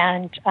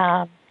and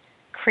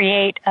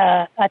create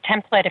a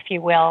template, if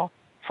you will,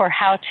 for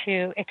how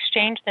to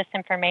exchange this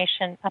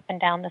information up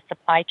and down the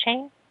supply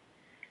chain.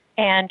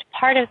 And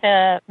part of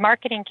the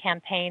marketing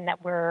campaign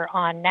that we're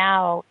on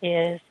now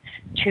is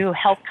to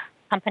help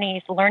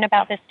companies learn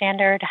about this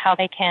standard, how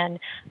they can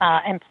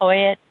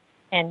employ it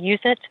and use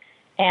it,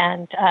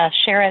 and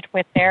share it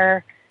with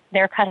their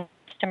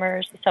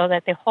customers so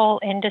that the whole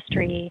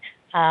industry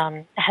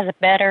has a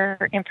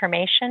better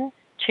information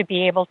to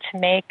be able to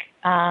make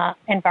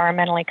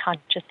environmentally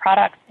conscious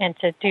products and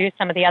to do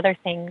some of the other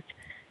things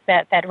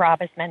that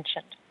Rob has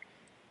mentioned.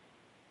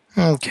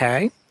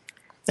 Okay.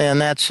 And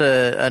that's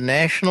a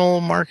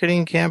national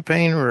marketing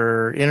campaign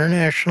or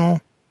international?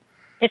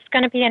 It's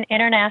going to be an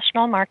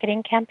international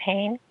marketing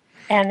campaign,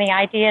 and the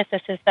idea is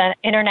this is the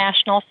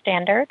international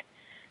standard.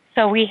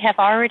 So we have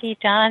already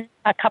done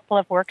a couple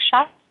of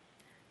workshops.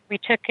 We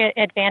took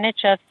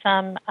advantage of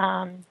some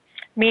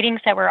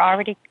meetings that were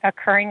already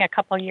occurring a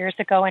couple years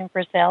ago in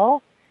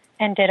Brazil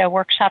and did a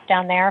workshop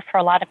down there for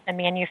a lot of the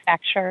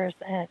manufacturers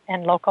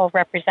and local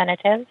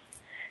representatives.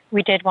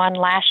 We did one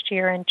last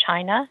year in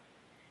China,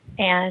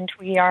 and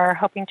we are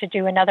hoping to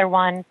do another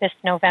one this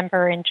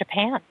November in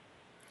Japan.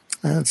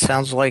 That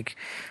sounds like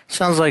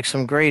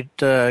some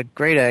great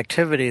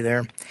activity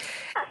there.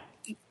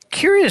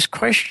 Curious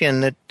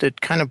question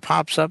that kind of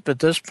pops up at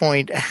this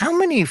point. How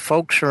many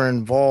folks are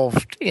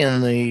involved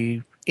in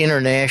the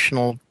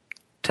International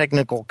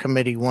Technical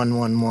Committee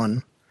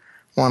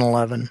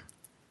 111?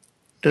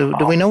 Do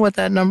we know what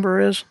that number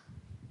is?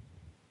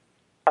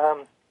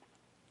 I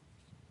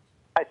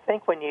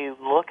think when you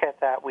look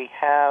at that, we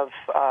have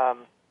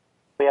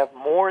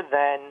more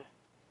than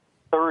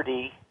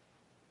 30.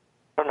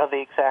 I don't know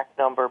the exact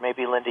number.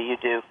 Maybe Linda, you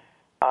do.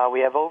 We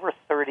have over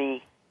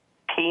 30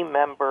 key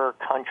member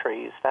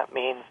countries. That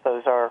means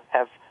those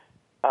have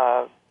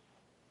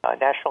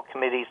national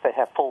committees that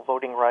have full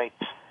voting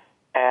rights,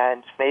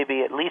 and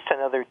maybe at least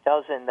another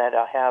dozen that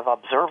have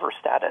observer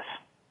status.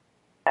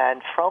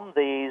 And from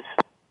these,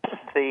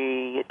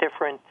 the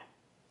different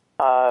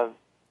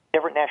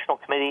national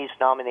committees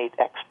nominate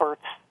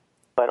experts,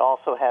 but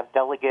also have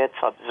delegates,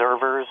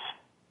 observers.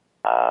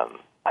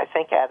 I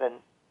think at an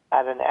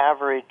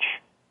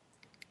average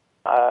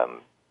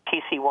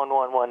TC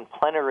 111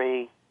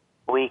 plenary,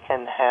 we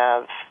can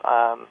have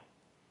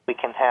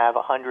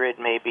 100,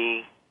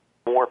 maybe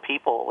more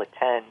people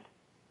attend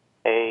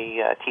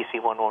a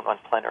TC 111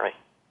 plenary.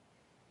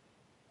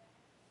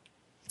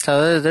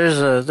 So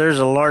there's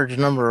a large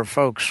number of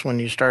folks when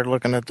you start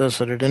looking at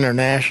this at an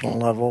international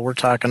level. We're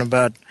talking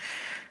about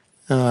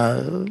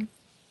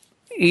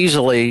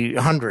easily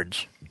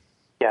hundreds.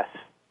 Yes.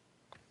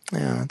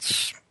 Yeah,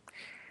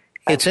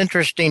 it's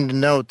interesting to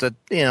note that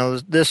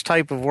this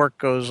type of work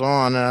goes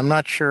on, and I'm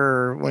not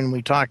sure when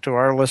we talk to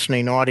our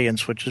listening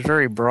audience, which is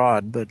very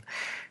broad, but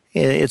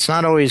it's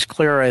not always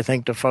clear, I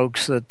think, to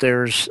folks that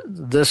there's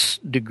this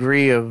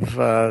degree of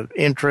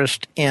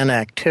interest and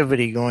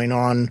activity going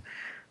on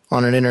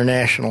an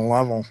international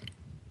level.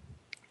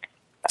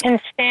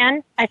 And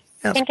Stan,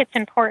 I think it's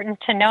important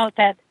to note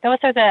that those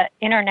are the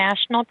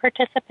international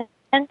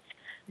participants,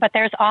 but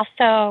there's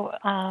also,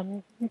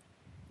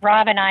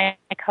 Rob and I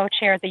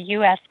co-chair the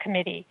U.S.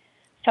 committee.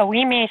 So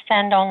we may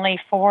send only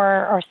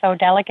 4 or so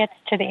delegates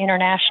to the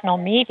international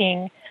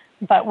meeting,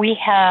 but we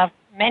have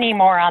many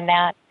more on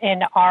that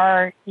in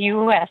our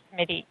U.S.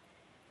 committee.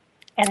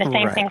 And the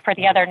same thing for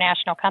the other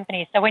national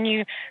companies. So when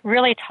you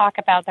really talk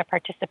about the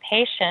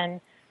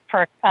participation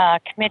for a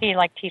committee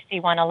like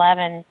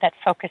TC111 that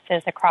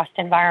focuses across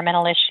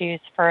environmental issues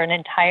for an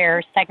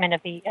entire segment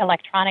of the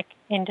electronic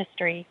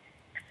industry,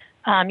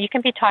 you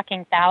can be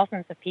talking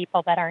thousands of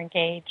people that are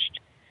engaged.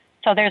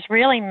 So there's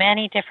really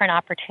many different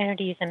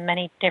opportunities and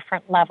many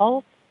different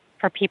levels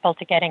for people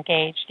to get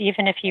engaged,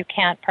 even if you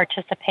can't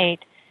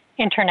participate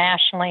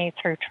internationally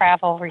through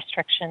travel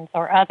restrictions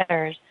or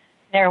others.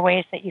 There are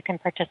ways that you can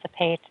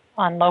participate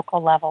on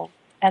local levels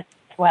as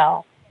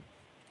well.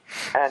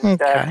 And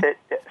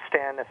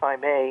Stan, if I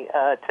may,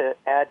 to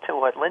add to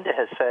what Linda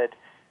has said,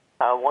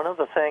 one of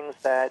the things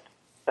that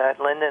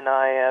Linda and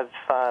I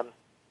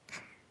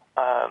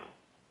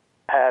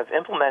have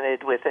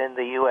implemented within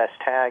the U.S.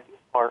 TAG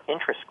are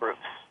interest groups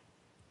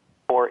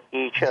for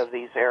each of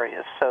these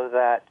areas, so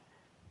that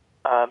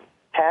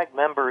TAG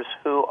members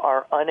who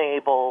are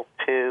unable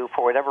to,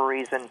 for whatever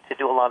reason, to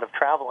do a lot of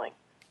traveling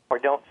or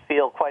don't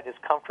feel quite as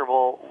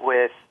comfortable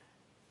with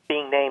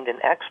being named an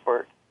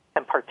expert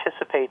and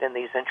participate in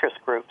these interest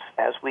groups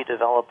as we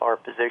develop our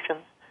positions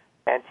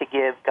and to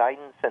give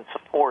guidance and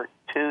support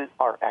to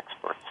our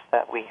experts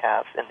that we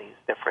have in these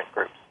different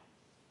groups.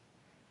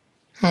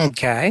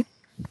 Okay.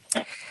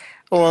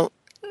 Well,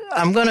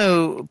 I'm going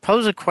to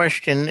pose a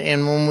question,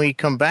 and when we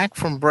come back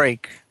from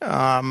break,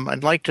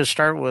 I'd like to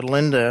start with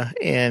Linda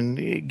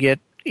and get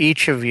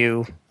each of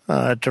you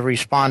to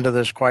respond to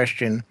this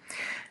question.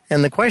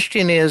 And the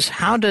question is,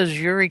 how does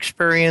your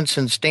experience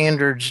in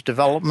standards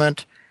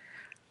development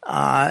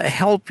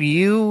help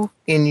you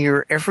in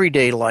your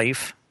everyday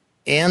life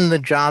and the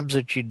jobs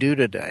that you do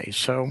today?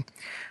 So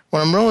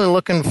what I'm really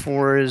looking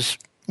for is,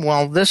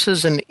 well, this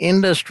is an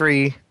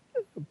industry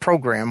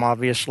program,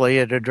 obviously.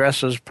 It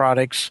addresses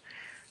products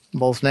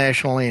both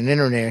nationally and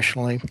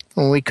internationally.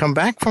 When we come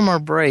back from our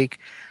break,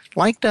 I'd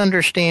like to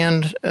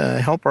understand,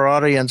 help our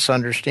audience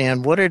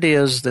understand what it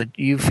is that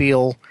you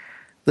feel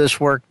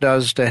this work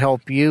does to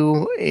help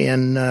you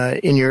in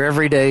your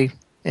everyday.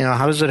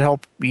 How does it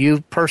help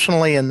you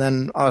personally and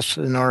then us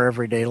in our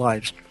everyday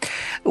lives?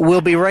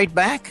 We'll be right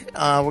back.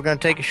 We're going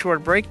to take a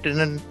short break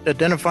to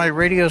identify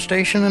radio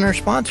station and our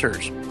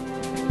sponsors.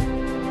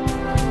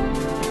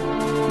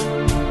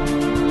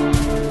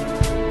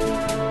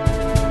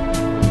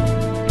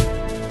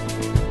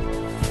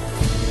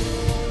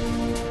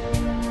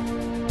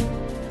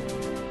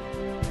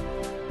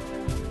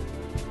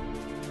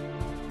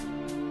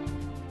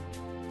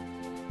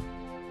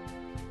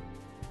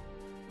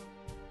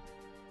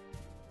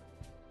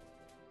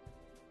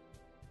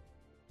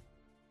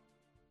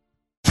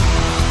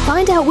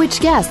 Find out which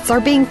guests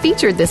are being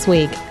featured this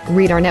week.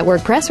 Read our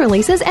network press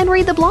releases and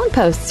read the blog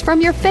posts from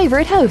your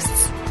favorite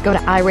hosts. Go to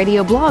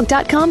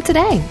iradioblog.com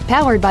today,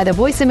 powered by the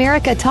Voice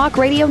America Talk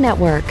Radio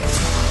Network.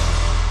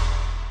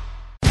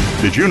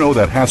 Did you know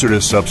that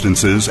hazardous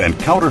substances and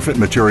counterfeit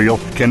material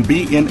can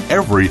be in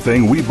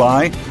everything we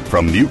buy?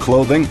 From new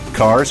clothing,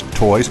 cars,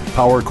 toys,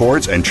 power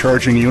cords, and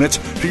charging units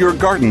to your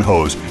garden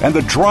hose and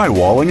the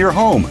drywall in your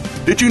home.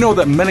 Did you know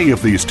that many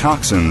of these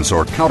toxins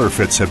or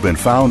counterfeits have been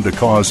found to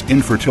cause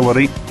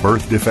infertility,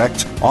 birth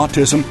defects,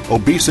 autism,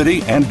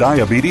 obesity, and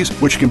diabetes,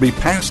 which can be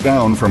passed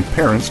down from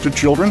parents to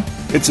children?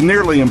 It's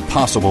nearly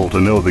impossible to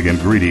know the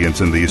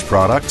ingredients in these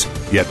products,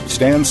 yet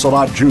Stan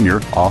Salat Jr.,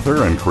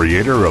 author and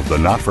creator of the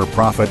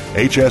not-for-profit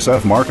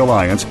HSF Mark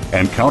Alliance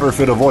and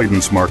Counterfeit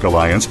Avoidance Mark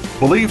Alliance,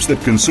 believes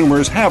that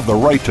consumers have the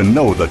right to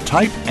know the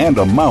type and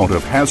amount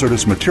of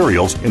hazardous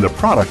materials in the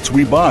products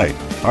we buy.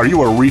 Are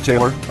you a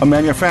retailer, a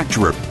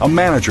manufacturer, a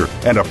manager,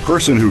 and a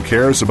person who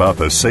cares about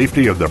the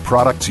safety of the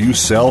products you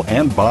sell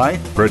and buy?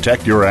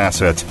 Protect your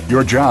assets,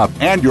 your job,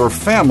 and your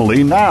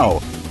family now.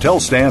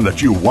 Tell Stan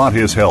that you want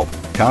his help.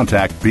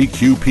 Contact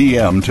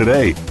BQPM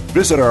today.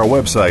 Visit our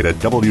website at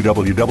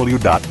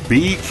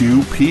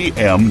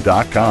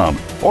www.bqpm.com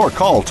or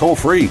call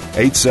toll-free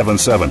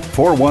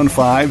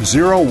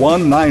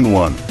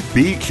 877-415-0191.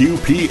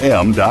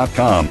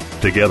 bqpm.com.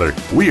 Together,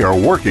 we are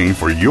working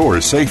for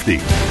your safety.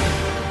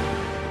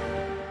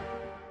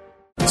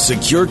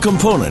 Secure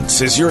Components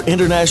is your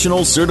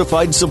international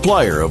certified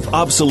supplier of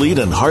obsolete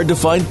and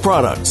hard-to-find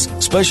products.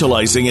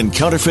 Specializing in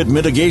counterfeit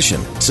mitigation,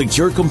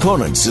 Secure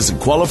Components is a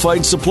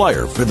qualified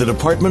supplier for the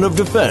Department of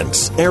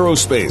Defense,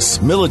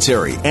 aerospace,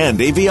 military, and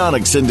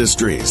avionics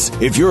industries.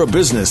 If you're a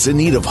business in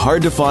need of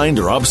hard-to-find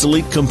or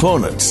obsolete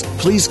components,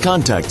 please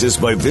contact us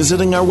by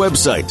visiting our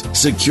website,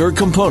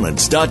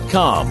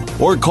 securecomponents.com,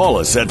 or call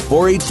us at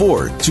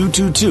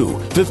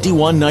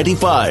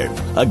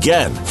 484-222-5195.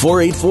 Again,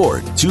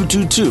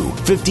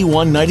 484-222-5195.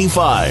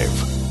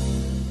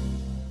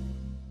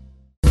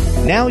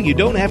 Now you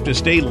don't have to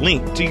stay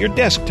linked to your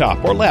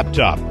desktop or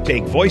laptop.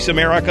 Take Voice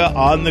America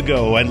on the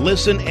go and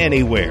listen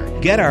anywhere.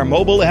 Get our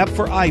mobile app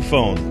for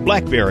iPhone,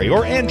 BlackBerry,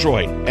 or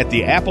Android at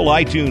the Apple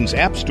iTunes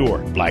App Store,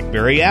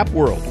 BlackBerry App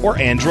World, or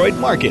Android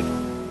Market.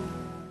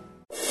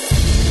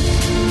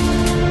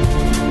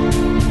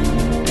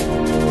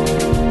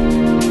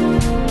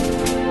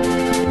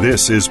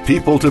 This is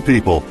People to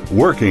People,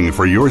 working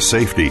for your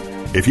safety.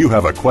 If you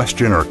have a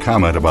question or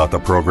comment about the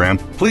program,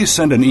 please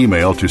send an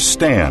email to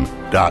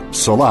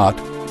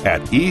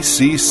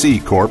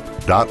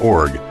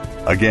stan.salat@ecccorp.org.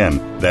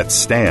 Again, that's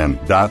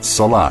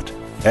stan.salat,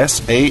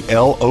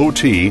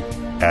 S-A-L-O-T,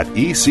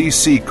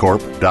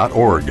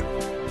 @ecccorp.org.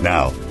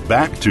 Now,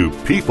 back to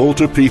People,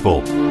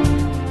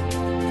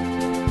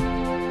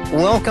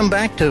 Welcome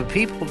back to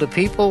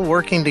People,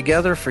 working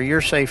together for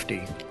your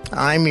safety.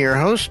 I'm your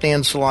host,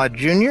 Stan Salat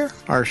Jr.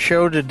 Our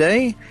show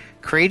today,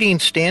 Creating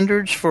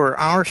Standards for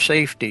Our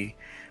Safety.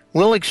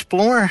 We'll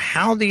explore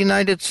how the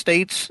United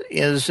States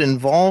is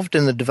involved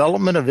in the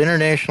development of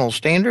international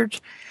standards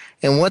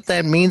and what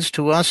that means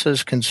to us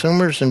as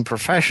consumers and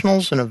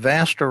professionals in a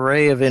vast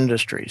array of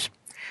industries.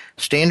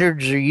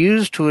 Standards are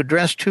used to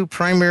address two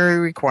primary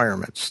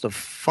requirements, the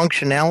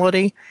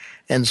functionality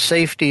and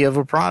safety of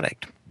a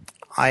product.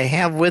 I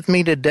have with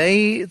me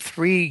today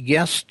three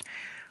guests,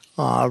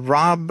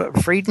 Rob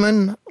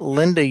Friedman,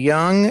 Linda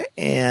Young,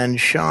 and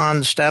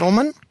Sean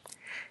Stadelman.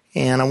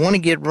 And I want to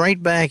get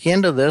right back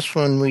into this.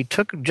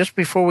 Just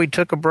before we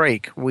took a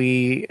break,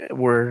 I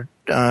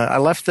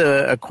left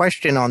a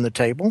question on the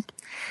table.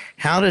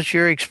 How does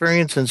your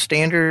experience in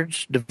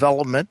standards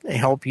development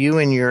help you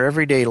in your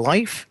everyday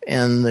life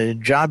and the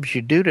jobs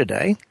you do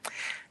today?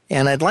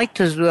 And I'd like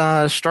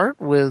to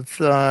start with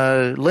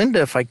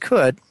Linda, if I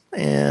could,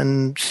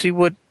 and see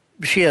what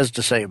she has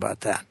to say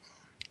about that.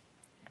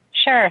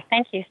 Sure.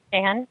 Thank you,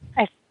 Stan.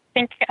 I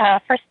think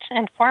first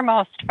and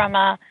foremost, from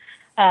a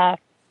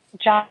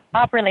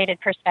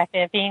job-related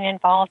perspective, being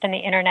involved in the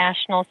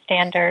international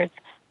standards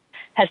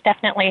has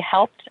definitely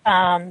helped.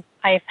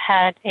 I've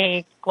had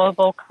a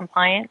global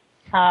compliance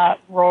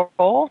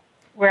role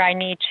where I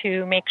need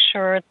to make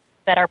sure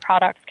that our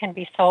products can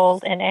be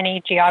sold in any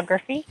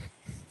geography.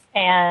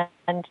 And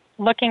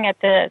looking at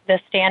the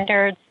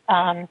standards,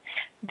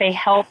 they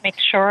help make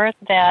sure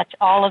that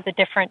all of the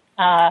different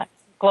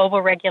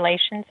global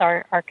regulations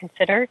are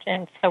considered.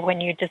 And so when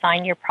you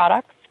design your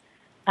products,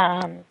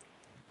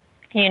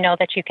 you know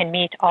that you can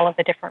meet all of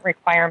the different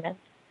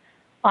requirements.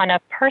 On a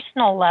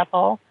personal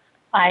level,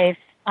 I've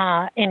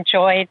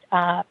enjoyed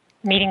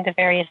meeting the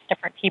various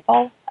different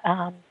people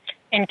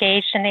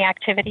engaged in the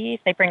activities.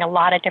 They bring a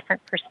lot of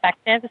different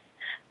perspectives.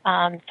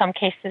 Some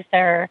cases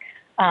they're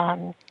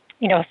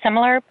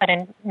similar, but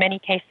in many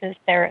cases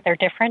they're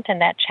different, and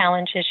that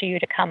challenges you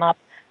to come up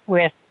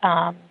with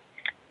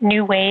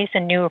new ways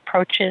and new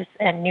approaches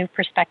and new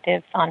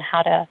perspectives on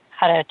how to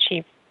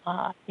achieve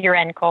your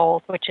end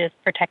goals, which is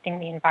protecting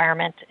the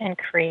environment and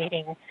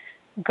creating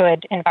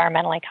good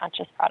environmentally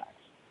conscious products.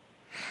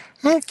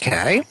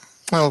 Okay.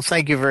 Well,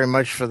 thank you very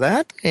much for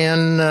that.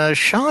 And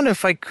Sean,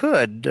 if I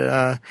could,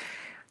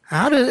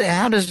 how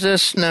does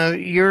this, now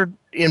your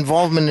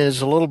involvement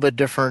is a little bit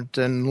different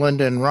than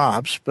Linda and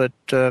Rob's, but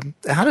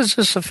how does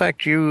this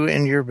affect you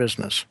and your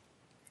business?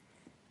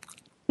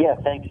 Yeah,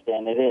 thanks,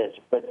 Dan. It is.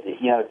 But,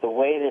 the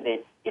way that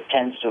it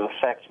tends to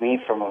affect me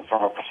from a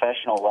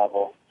professional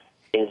level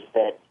is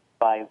that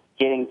by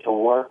getting to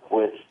work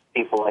with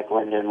people like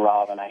Linda and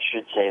Rob, and I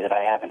should say that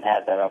I haven't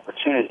had that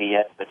opportunity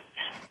yet, but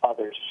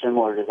others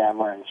similar to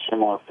them are in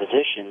similar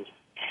positions,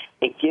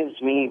 it gives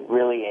me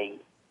really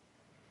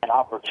an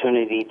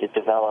opportunity to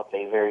develop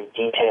a very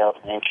detailed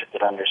and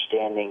intricate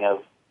understanding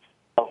of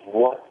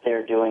what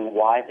they're doing,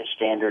 why the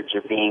standards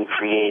are being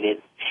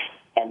created,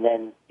 and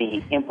then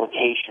the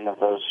implication of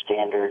those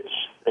standards,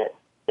 the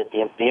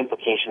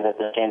implication that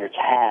the standards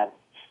have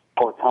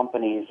for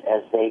companies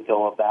as they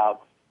go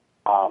about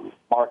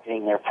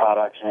marketing their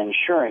products and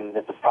ensuring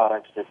that the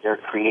products that they're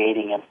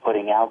creating and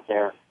putting out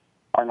there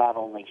are not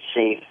only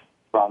safe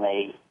from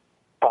a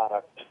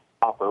product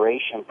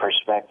operation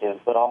perspective,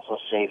 but also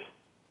safe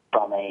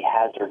from a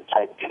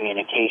hazard-type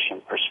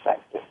communication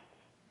perspective.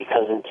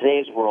 Because in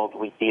today's world,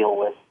 we deal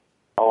with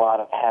a lot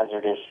of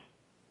hazardous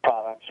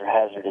products or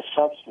hazardous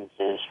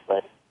substances,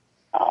 but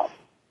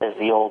as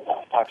the old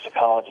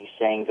toxicology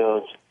saying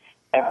goes,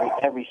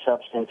 every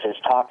substance is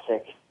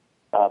toxic,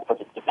 but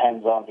it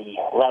depends on the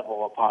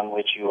level upon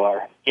which you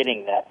are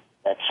getting that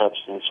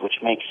substance, which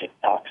makes it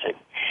toxic.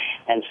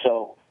 And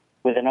so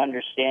with an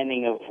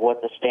understanding of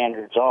what the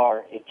standards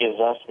are, it gives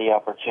us the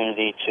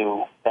opportunity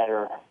to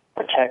better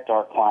protect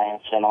our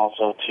clients and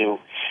also to,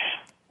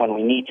 when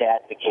we need to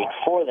advocate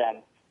for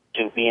them,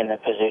 to be in the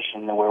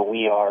position where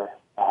we are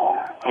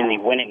in the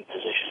winning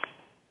position.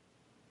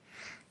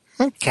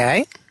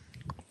 Okay.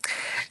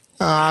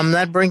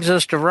 That brings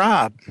us to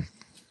Rob.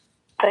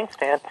 Thanks,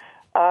 Dan.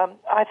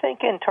 I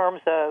think in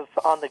terms of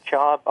on the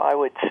job, I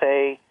would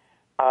say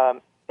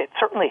it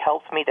certainly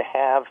helps me to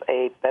have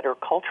a better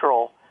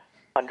cultural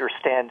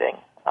understanding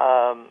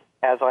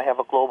as I have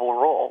a global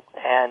role,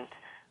 and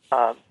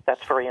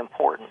that's very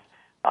important.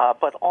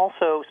 but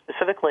also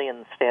specifically in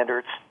the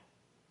standards,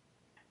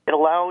 it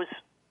allows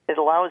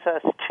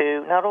us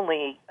to not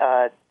only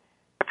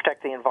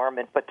protect the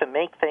environment, but to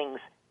make things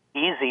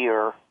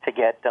easier to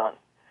get done.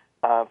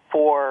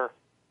 For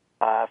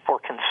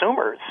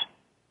consumers,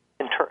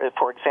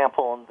 for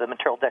example, in the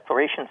Material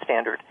Declaration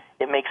Standard,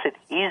 it makes it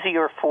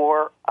easier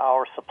for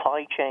our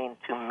supply chain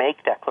to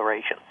make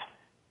declarations,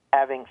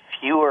 having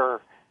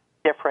fewer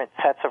different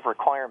sets of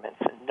requirements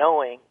and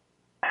knowing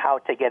how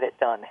to get it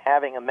done,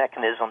 having a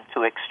mechanism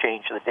to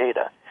exchange the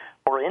data.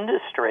 For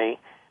industry,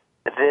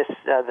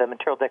 the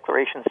Material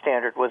Declaration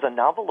Standard was a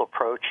novel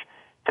approach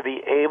to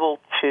be able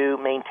to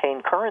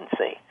maintain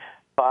currency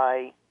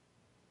by,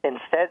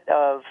 instead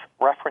of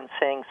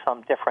referencing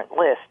some different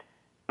list,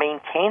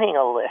 maintaining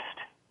a list,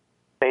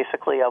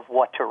 basically, of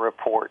what to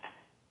report,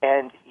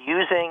 and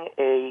using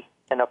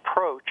an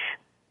approach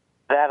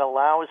that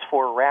allows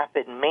for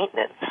rapid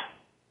maintenance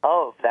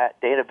of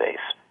that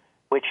database,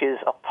 which is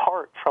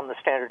apart from the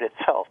standard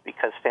itself,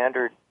 because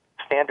standards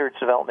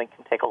development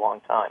can take a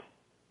long time.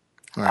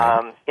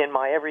 Right. In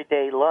my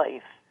everyday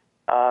life,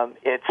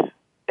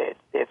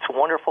 it's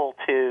wonderful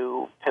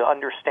to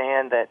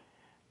understand that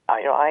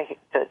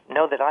to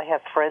know that I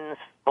have friends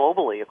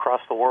globally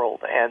across the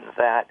world, and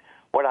that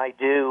what I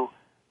do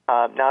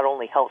not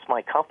only helps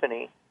my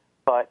company,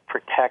 but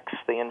protects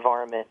the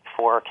environment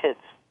for our kids.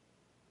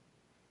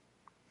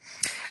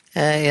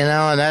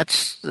 And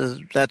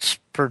that's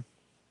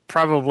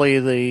probably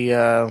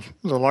the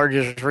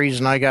largest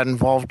reason I got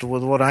involved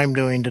with what I'm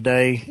doing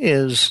today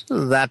is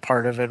that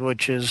part of it,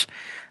 which is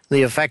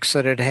the effects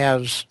that it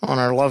has on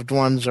our loved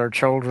ones, our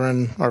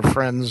children, our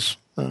friends,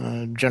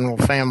 general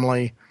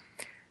family.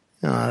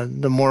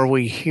 The more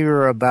we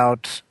hear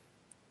about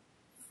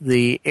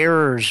the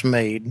errors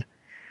made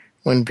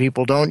when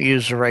people don't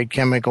use the right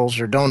chemicals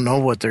or don't know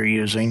what they're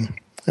using,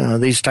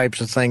 these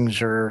types of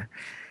things are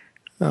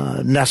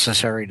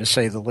necessary, to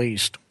say the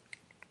least.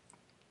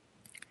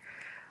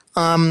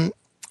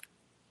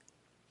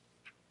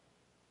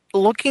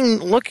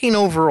 Looking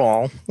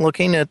overall,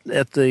 looking at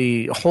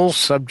the whole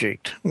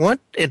subject, what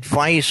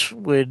advice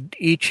would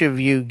each of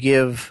you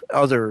give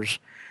others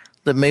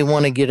that may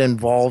want to get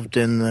involved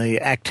in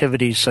the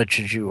activities such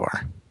as you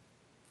are?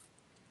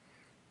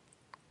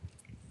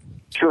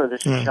 Sure,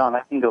 this is Sean.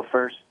 I can go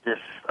first if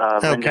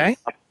okay.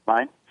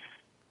 Mine.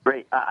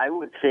 Great. I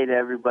would say to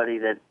everybody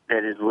that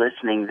is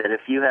listening that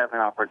if you have an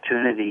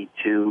opportunity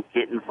to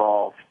get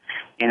involved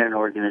in an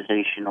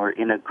organization or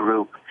in a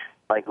group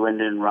like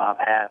Linda and Rob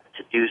have,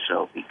 to do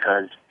so,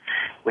 because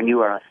when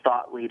you are a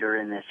thought leader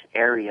in this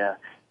area,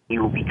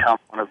 you will become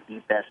one of the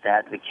best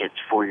advocates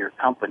for your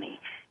company.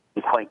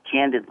 And quite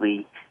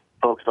candidly,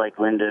 folks like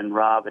Linda and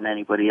Rob and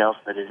anybody else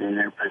that is in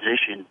their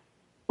position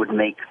would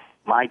make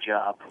my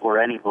job or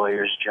any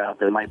lawyer's job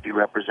that might be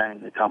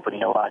representing the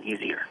company a lot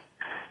easier.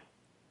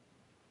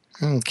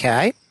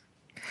 Okay.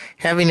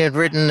 Having it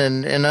written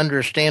and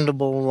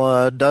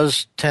understandable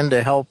does tend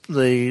to help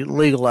the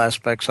legal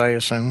aspects, I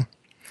assume.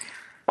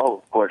 Oh,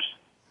 of course.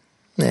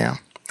 Yeah.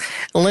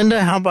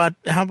 Linda, how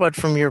about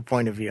from your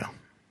point of view?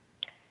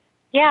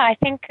 Yeah, I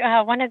think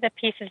one of the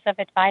pieces of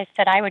advice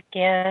that I would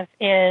give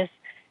is,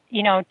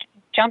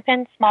 jump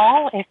in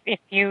small if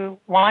you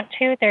want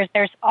to.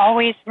 There's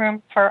always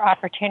room for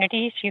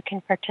opportunities. You can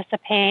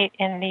participate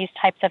in these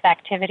types of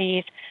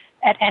activities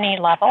at any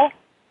level.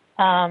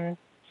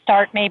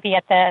 Start maybe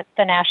at the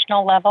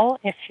national level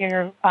if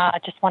you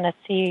just want to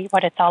see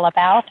what it's all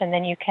about, and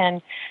then you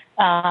can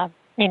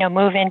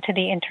move into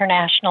the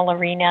international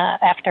arena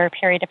after a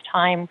period of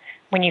time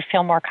when you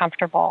feel more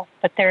comfortable.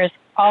 But there's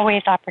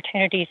always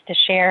opportunities to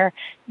share.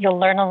 You'll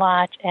learn a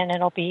lot, and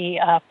it'll be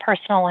a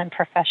personal and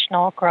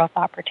professional growth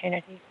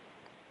opportunity.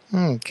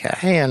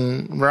 Okay,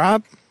 and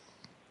Rob?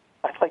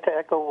 I'd like to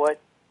echo what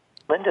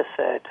Linda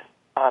said.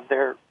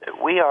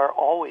 We are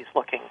always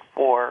looking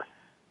for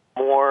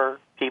more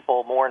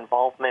people, more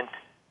involvement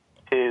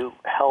to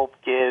help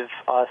give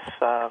us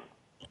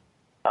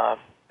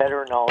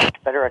better knowledge,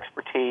 better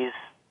expertise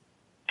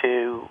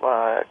to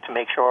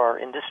make sure our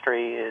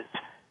industry is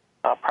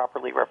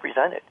properly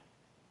represented.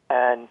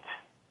 And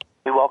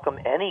we welcome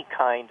any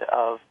kind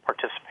of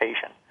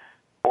participation.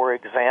 For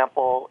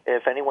example,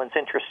 if anyone's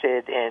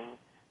interested in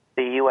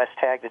the U.S.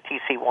 tag, the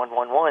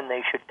TC111,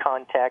 they should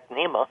contact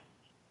NEMA,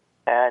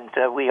 and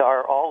we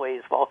are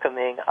always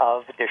welcoming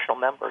of additional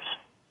members.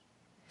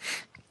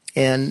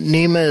 And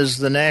NEMA is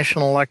the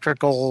National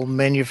Electrical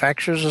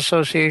Manufacturers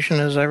Association,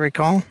 as I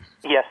recall?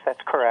 Yes,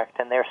 that's correct,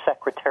 and their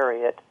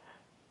secretariat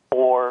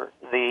for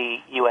the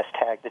U.S.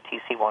 tag, the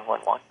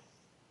TC111.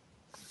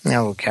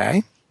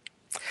 Okay.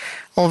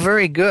 Well,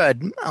 very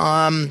good.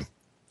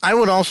 I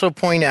would also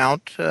point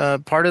out,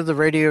 part of the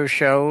radio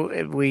show,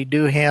 I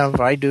do have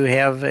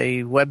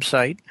a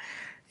website.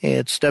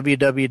 It's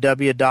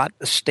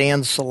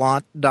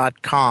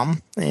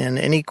www.stansalot.com, and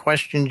any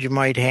questions you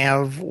might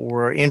have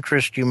or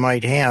interest you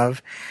might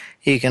have,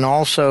 you can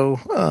also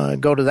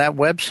go to that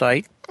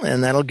website,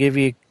 and that'll give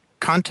you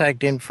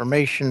contact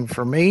information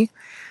for me,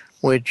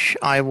 which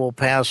I will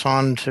pass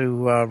on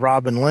to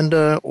Rob and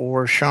Linda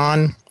or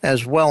Sean,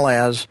 as well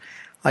as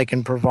I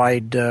can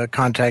provide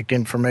contact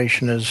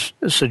information as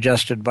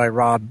suggested by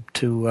Rob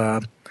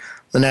to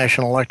the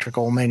National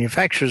Electrical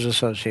Manufacturers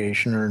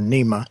Association, or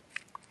NEMA.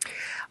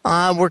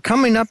 We're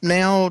coming up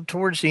now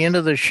towards the end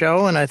of the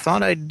show, and I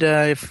thought I'd,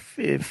 if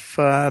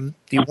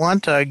you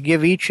want,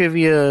 give each of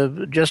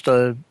you just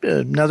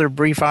another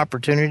brief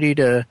opportunity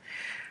to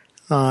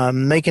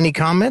make any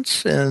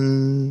comments.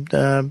 And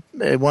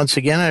once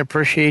again, I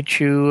appreciate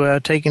you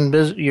taking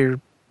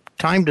your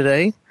time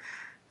today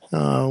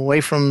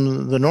away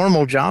from the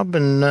normal job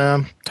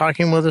and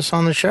talking with us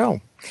on the show.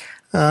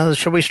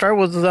 Shall we start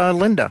with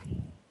Linda?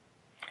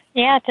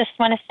 Yeah, just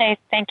want to say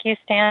thank you,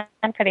 Stan,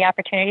 for the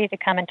opportunity to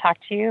come and talk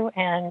to you,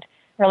 and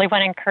really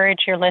want to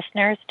encourage your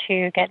listeners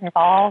to get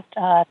involved.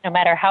 No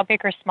matter how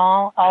big or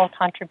small, all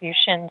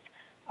contributions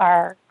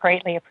are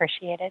greatly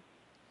appreciated.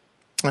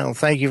 Well,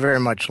 thank you very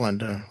much,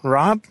 Linda.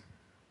 Rob?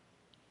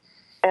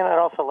 And I'd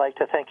also like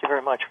to thank you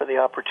very much for the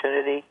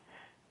opportunity,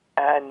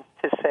 and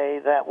to say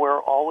that we're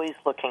always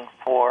looking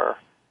for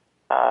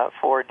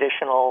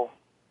additional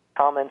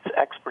comments,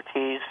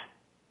 expertise,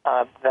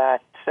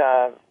 that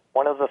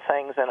one of the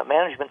things in a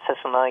management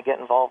system that I get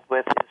involved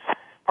with is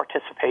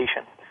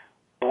participation.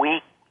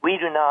 We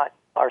do not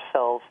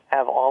ourselves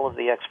have all of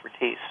the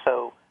expertise,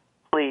 so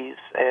please,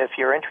 if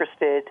you're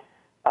interested,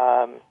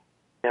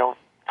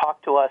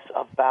 talk to us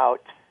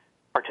about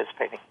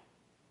participating.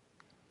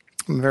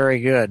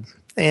 Very good.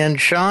 And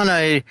Sean,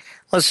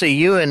 let's see,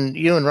 you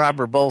and Rob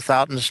are both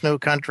out in the snow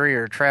country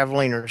or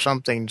traveling or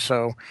something.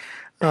 So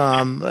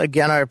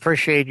again, I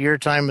appreciate your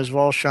time as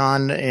well,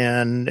 Sean.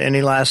 And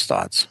any last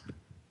thoughts?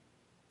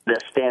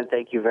 Stan,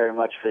 thank you very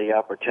much for the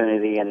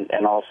opportunity, and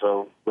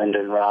also Linda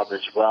and Rob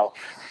as well.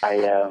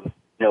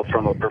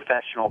 From a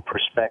professional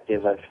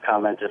perspective, I've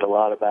commented a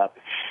lot about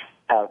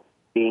how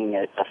being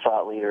a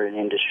thought leader in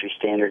industry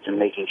standards and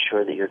making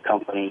sure that your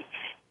company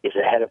is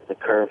ahead of the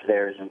curve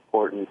there is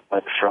important.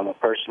 But from a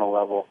personal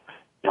level,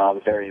 I'm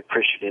very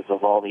appreciative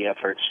of all the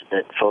efforts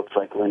that folks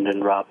like Linda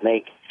and Rob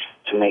make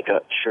to make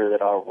sure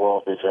that our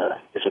world is a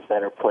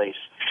better place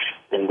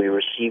than we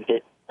received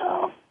it.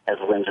 As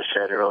Linda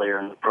said earlier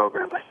in the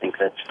program, I think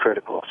that's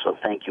critical. So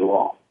thank you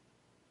all.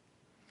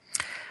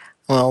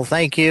 Well,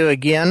 thank you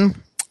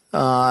again.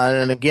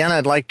 And again,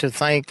 I'd like to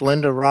thank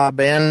Linda, Rob,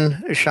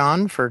 and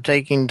Sean for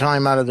taking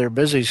time out of their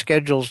busy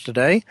schedules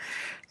today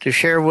to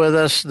share with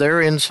us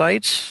their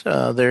insights,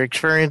 their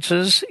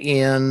experiences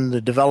in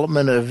the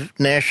development of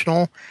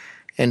national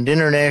and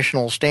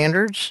international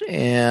standards,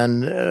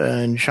 and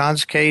in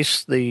Sean's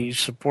case, the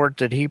support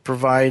that he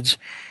provides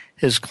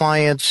his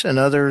clients and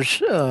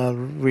others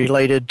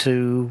related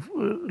to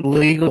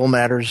legal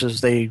matters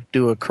as they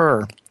do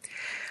occur.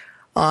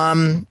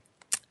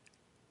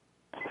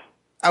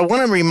 I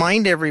want to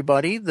remind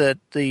everybody that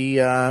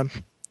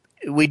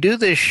we do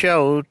this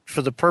show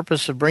for the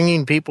purpose of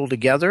bringing people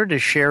together to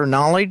share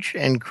knowledge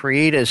and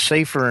create a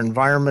safer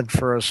environment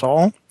for us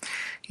all.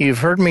 You've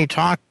heard me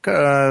talk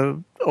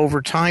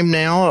over time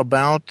now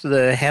about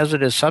the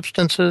hazardous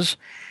substances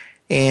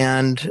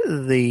and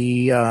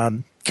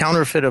the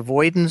counterfeit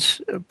avoidance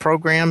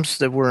programs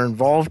that we're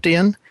involved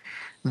in.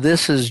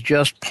 This is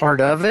just part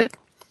of it.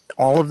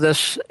 All of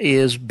this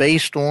is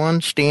based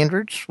on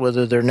standards,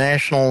 whether they're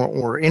national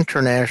or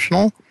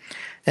international,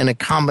 and a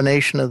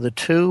combination of the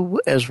two,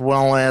 as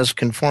well as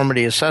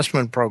conformity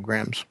assessment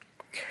programs.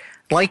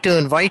 I'd like to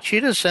invite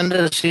you to send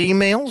us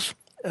emails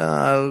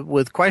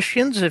with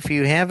questions if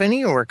you have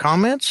any, or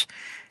comments.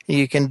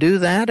 You can do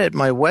that at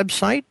my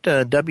website,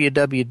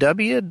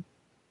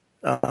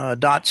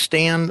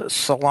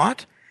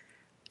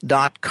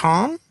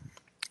 www.stansalot.com.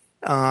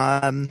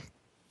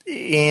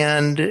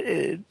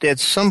 And at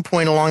some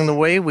point along the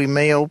way, we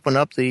may open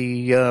up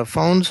the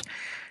phones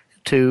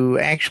to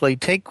actually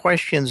take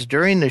questions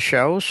during the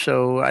show.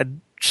 So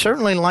I'd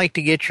certainly like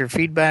to get your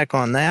feedback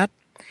on that.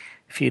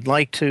 If you'd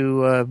like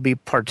to be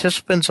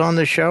participants on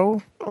the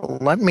show,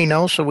 let me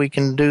know so we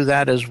can do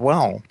that as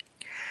well.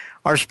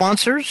 Our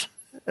sponsors,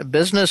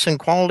 Business and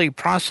Quality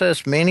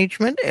Process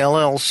Management,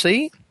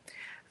 LLC.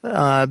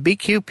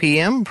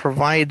 BQPM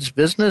provides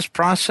business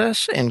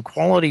process and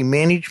quality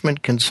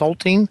management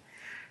consulting,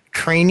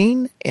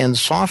 training, and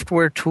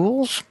software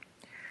tools.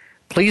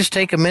 Please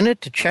take a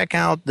minute to check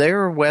out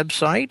their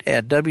website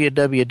at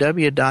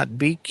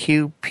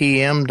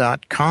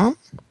www.bqpm.com.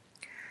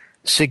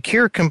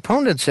 Secure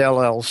Components,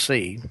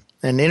 LLC,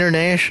 an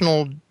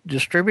international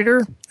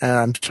distributor,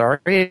 an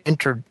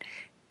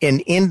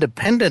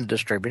independent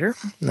distributor.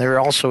 They're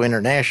also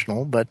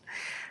international, but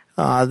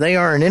they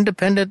are an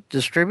independent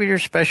distributor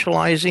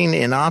specializing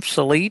in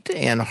obsolete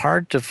and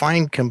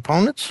hard-to-find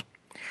components.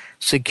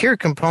 Secure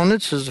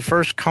Components is the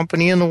first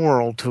company in the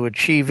world to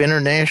achieve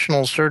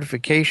international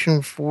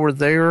certification for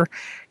their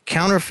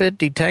counterfeit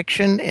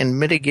detection and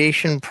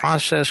mitigation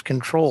process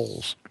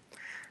controls.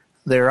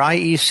 Their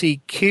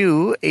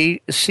IECQ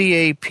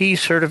CAP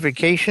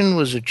certification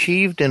was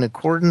achieved in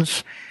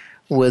accordance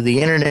with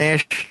the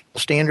international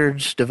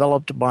standards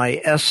developed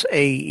by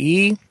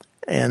SAE,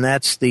 and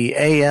that's the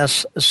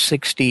AS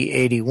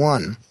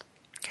 6081.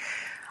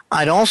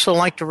 I'd also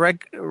like to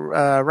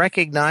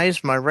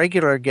recognize my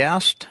regular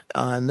guest.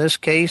 In this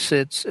case,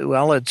 it's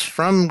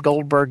from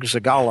Goldberg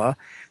Segalla.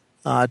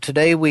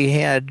 Today we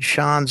had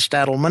Sean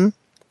Stadelman,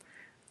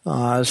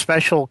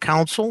 special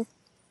counsel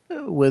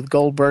with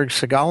Goldberg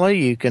Segalla.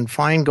 You can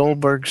find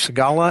Goldberg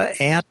Segalla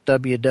at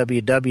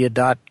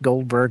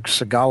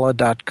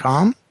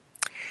www.goldbergsegalla.com.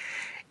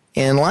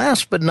 And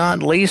last but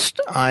not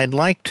least, I'd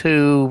like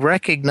to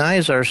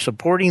recognize our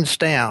supporting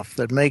staff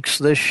that makes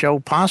this show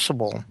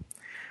possible.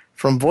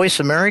 From Voice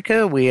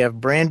America, we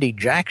have Brandy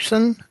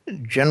Jackson,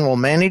 General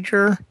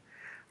Manager,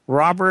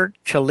 Robert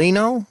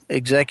Cellino,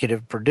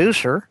 Executive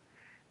Producer,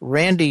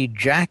 Randy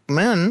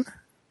Jackman,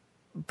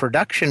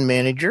 Production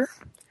Manager,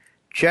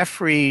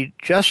 Jeffrey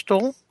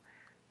Justel,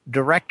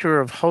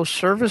 Director of Host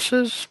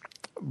Services,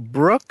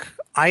 Brooke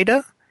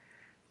Ida,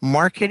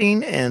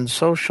 Marketing and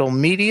Social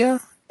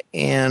Media,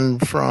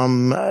 and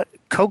from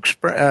Coach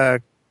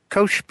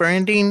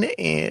Branding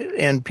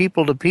and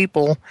People to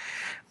People,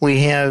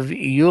 we have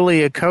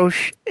Yulia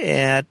Koch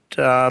and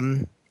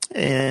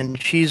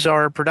she's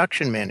our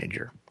production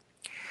manager.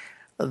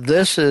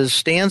 This is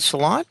Stan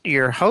Salot,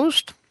 your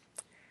host.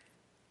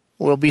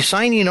 We'll be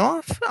signing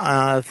off,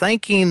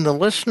 thanking the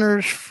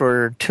listeners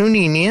for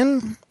tuning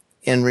in,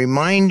 and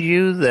remind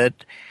you that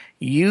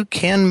you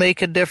can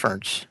make a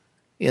difference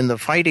in the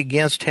fight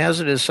against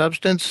hazardous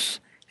substance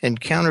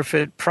and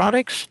counterfeit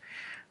products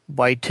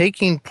by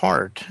taking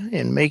part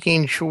in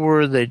making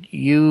sure that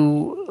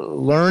you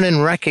learn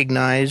and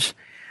recognize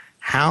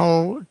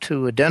how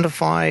to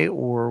identify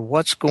or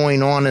what's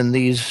going on in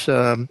these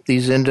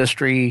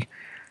industry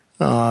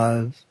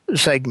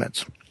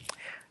segments.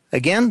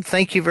 Again,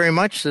 thank you very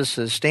much. This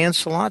is Stan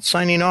Salot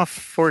signing off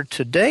for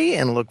today,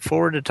 and look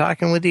forward to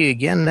talking with you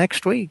again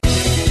next week.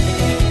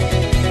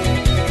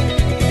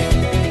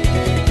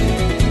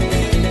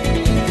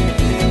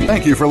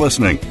 Thank you for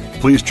listening.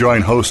 Please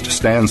join host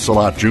Stan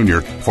Salot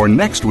Jr. for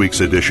next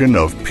week's edition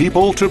of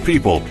People to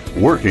People,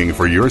 working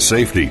for your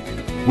safety.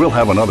 We'll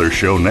have another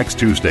show next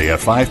Tuesday at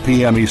 5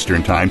 p.m.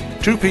 Eastern Time,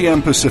 2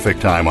 p.m. Pacific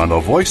Time on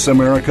the Voice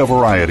America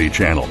Variety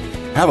Channel.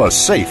 Have a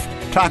safe,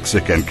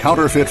 toxic, and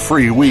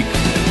counterfeit-free week.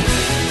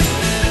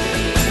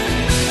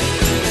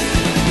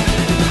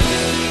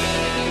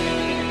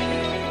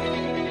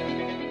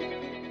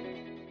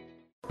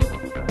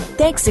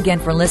 Thanks again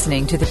for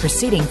listening to the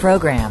preceding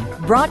program,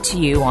 brought to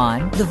you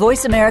on the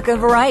Voice America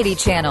Variety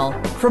Channel.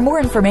 For more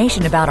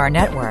information about our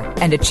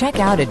network and to check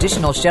out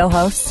additional show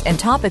hosts and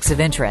topics of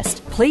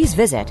interest, please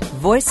visit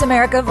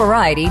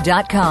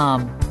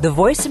voiceamericavariety.com. The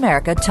Voice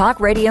America Talk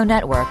Radio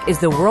Network is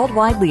the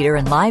worldwide leader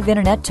in live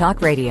Internet talk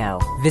radio.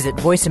 Visit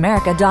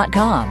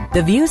voiceamerica.com.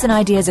 The views and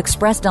ideas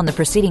expressed on the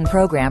preceding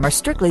program are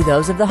strictly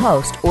those of the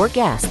host or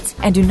guests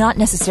and do not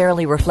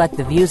necessarily reflect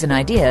the views and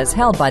ideas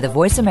held by the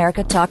Voice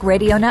America Talk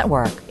Radio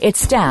Network, its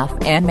staff,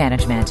 and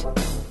management.